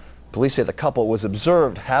Cathedral. Police say the couple was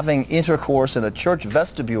observed having intercourse in a church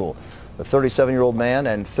vestibule. The 37-year-old man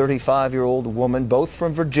and 35-year-old woman, both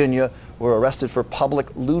from Virginia, were arrested for public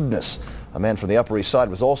lewdness. A man from the Upper East Side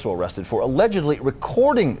was also arrested for allegedly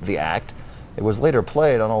recording the act. It was later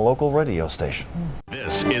played on a local radio station.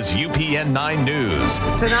 This is UPN 9 News.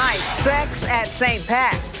 Tonight, sex at St.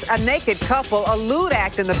 Pat's. A naked couple, a lewd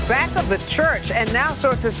act in the back of the church, and now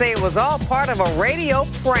sources say it was all part of a radio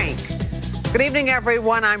prank. Good evening,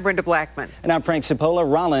 everyone. I'm Brenda Blackman. And I'm Frank Cipolla.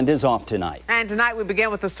 Rolland is off tonight. And tonight we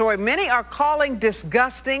begin with a story many are calling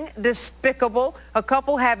disgusting, despicable. A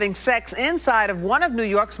couple having sex inside of one of New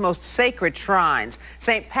York's most sacred shrines,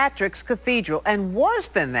 St. Patrick's Cathedral. And worse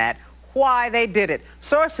than that, why they did it.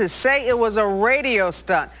 Sources say it was a radio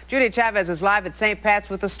stunt. Judy Chavez is live at St. Pat's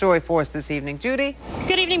with a story for us this evening. Judy?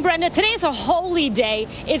 Good evening, Brenda. Today is a holy day.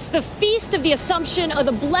 It's the Feast of the Assumption of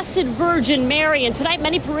the Blessed Virgin Mary. And tonight,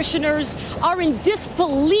 many parishioners are in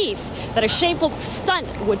disbelief that a shameful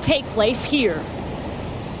stunt would take place here.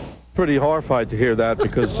 Pretty horrified to hear that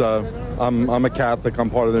because I'm a Catholic. I'm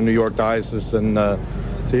part of the New York Diocese. And to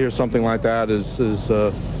hear something like that is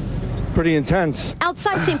pretty intense.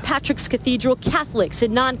 Outside St. Patrick's Cathedral, Catholics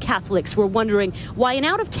and non-Catholics were wondering why an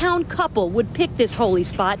out-of-town couple would pick this holy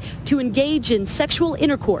spot to engage in sexual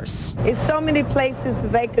intercourse. It's so many places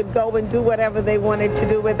that they could go and do whatever they wanted to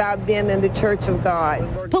do without being in the Church of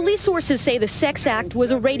God. Police sources say the sex act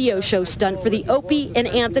was a radio show stunt for the Opie and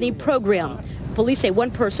Anthony program. Police say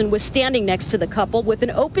one person was standing next to the couple with an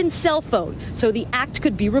open cell phone, so the act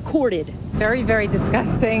could be recorded. Very, very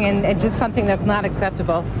disgusting and just something that's not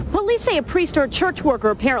acceptable. Police say a priest or church worker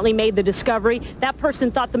apparently made the discovery. That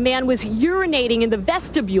person thought the man was urinating in the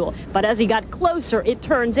vestibule, but as he got closer, it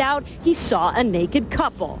turns out he saw a naked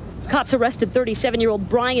couple. Cops arrested 37-year-old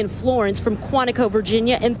Brian Florence from Quantico,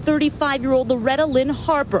 Virginia, and 35-year-old Loretta Lynn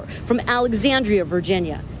Harper from Alexandria,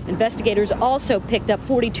 Virginia. Investigators also picked up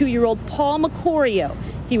 42-year-old Paul Mercurio.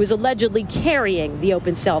 He was allegedly carrying the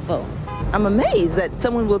open cell phone. I'm amazed that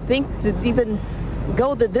someone will think to even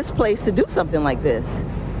go to this place to do something like this.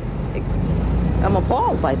 I'm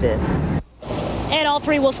appalled by this. And all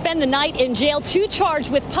three will spend the night in jail. Two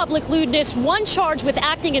charged with public lewdness, one charged with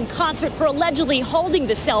acting in concert for allegedly holding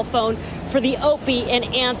the cell phone for the Opie and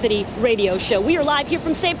Anthony radio show. We are live here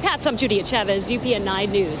from St. Pat's. I'm Judy Chavez, UPN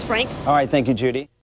 9 News. Frank? All right, thank you, Judy.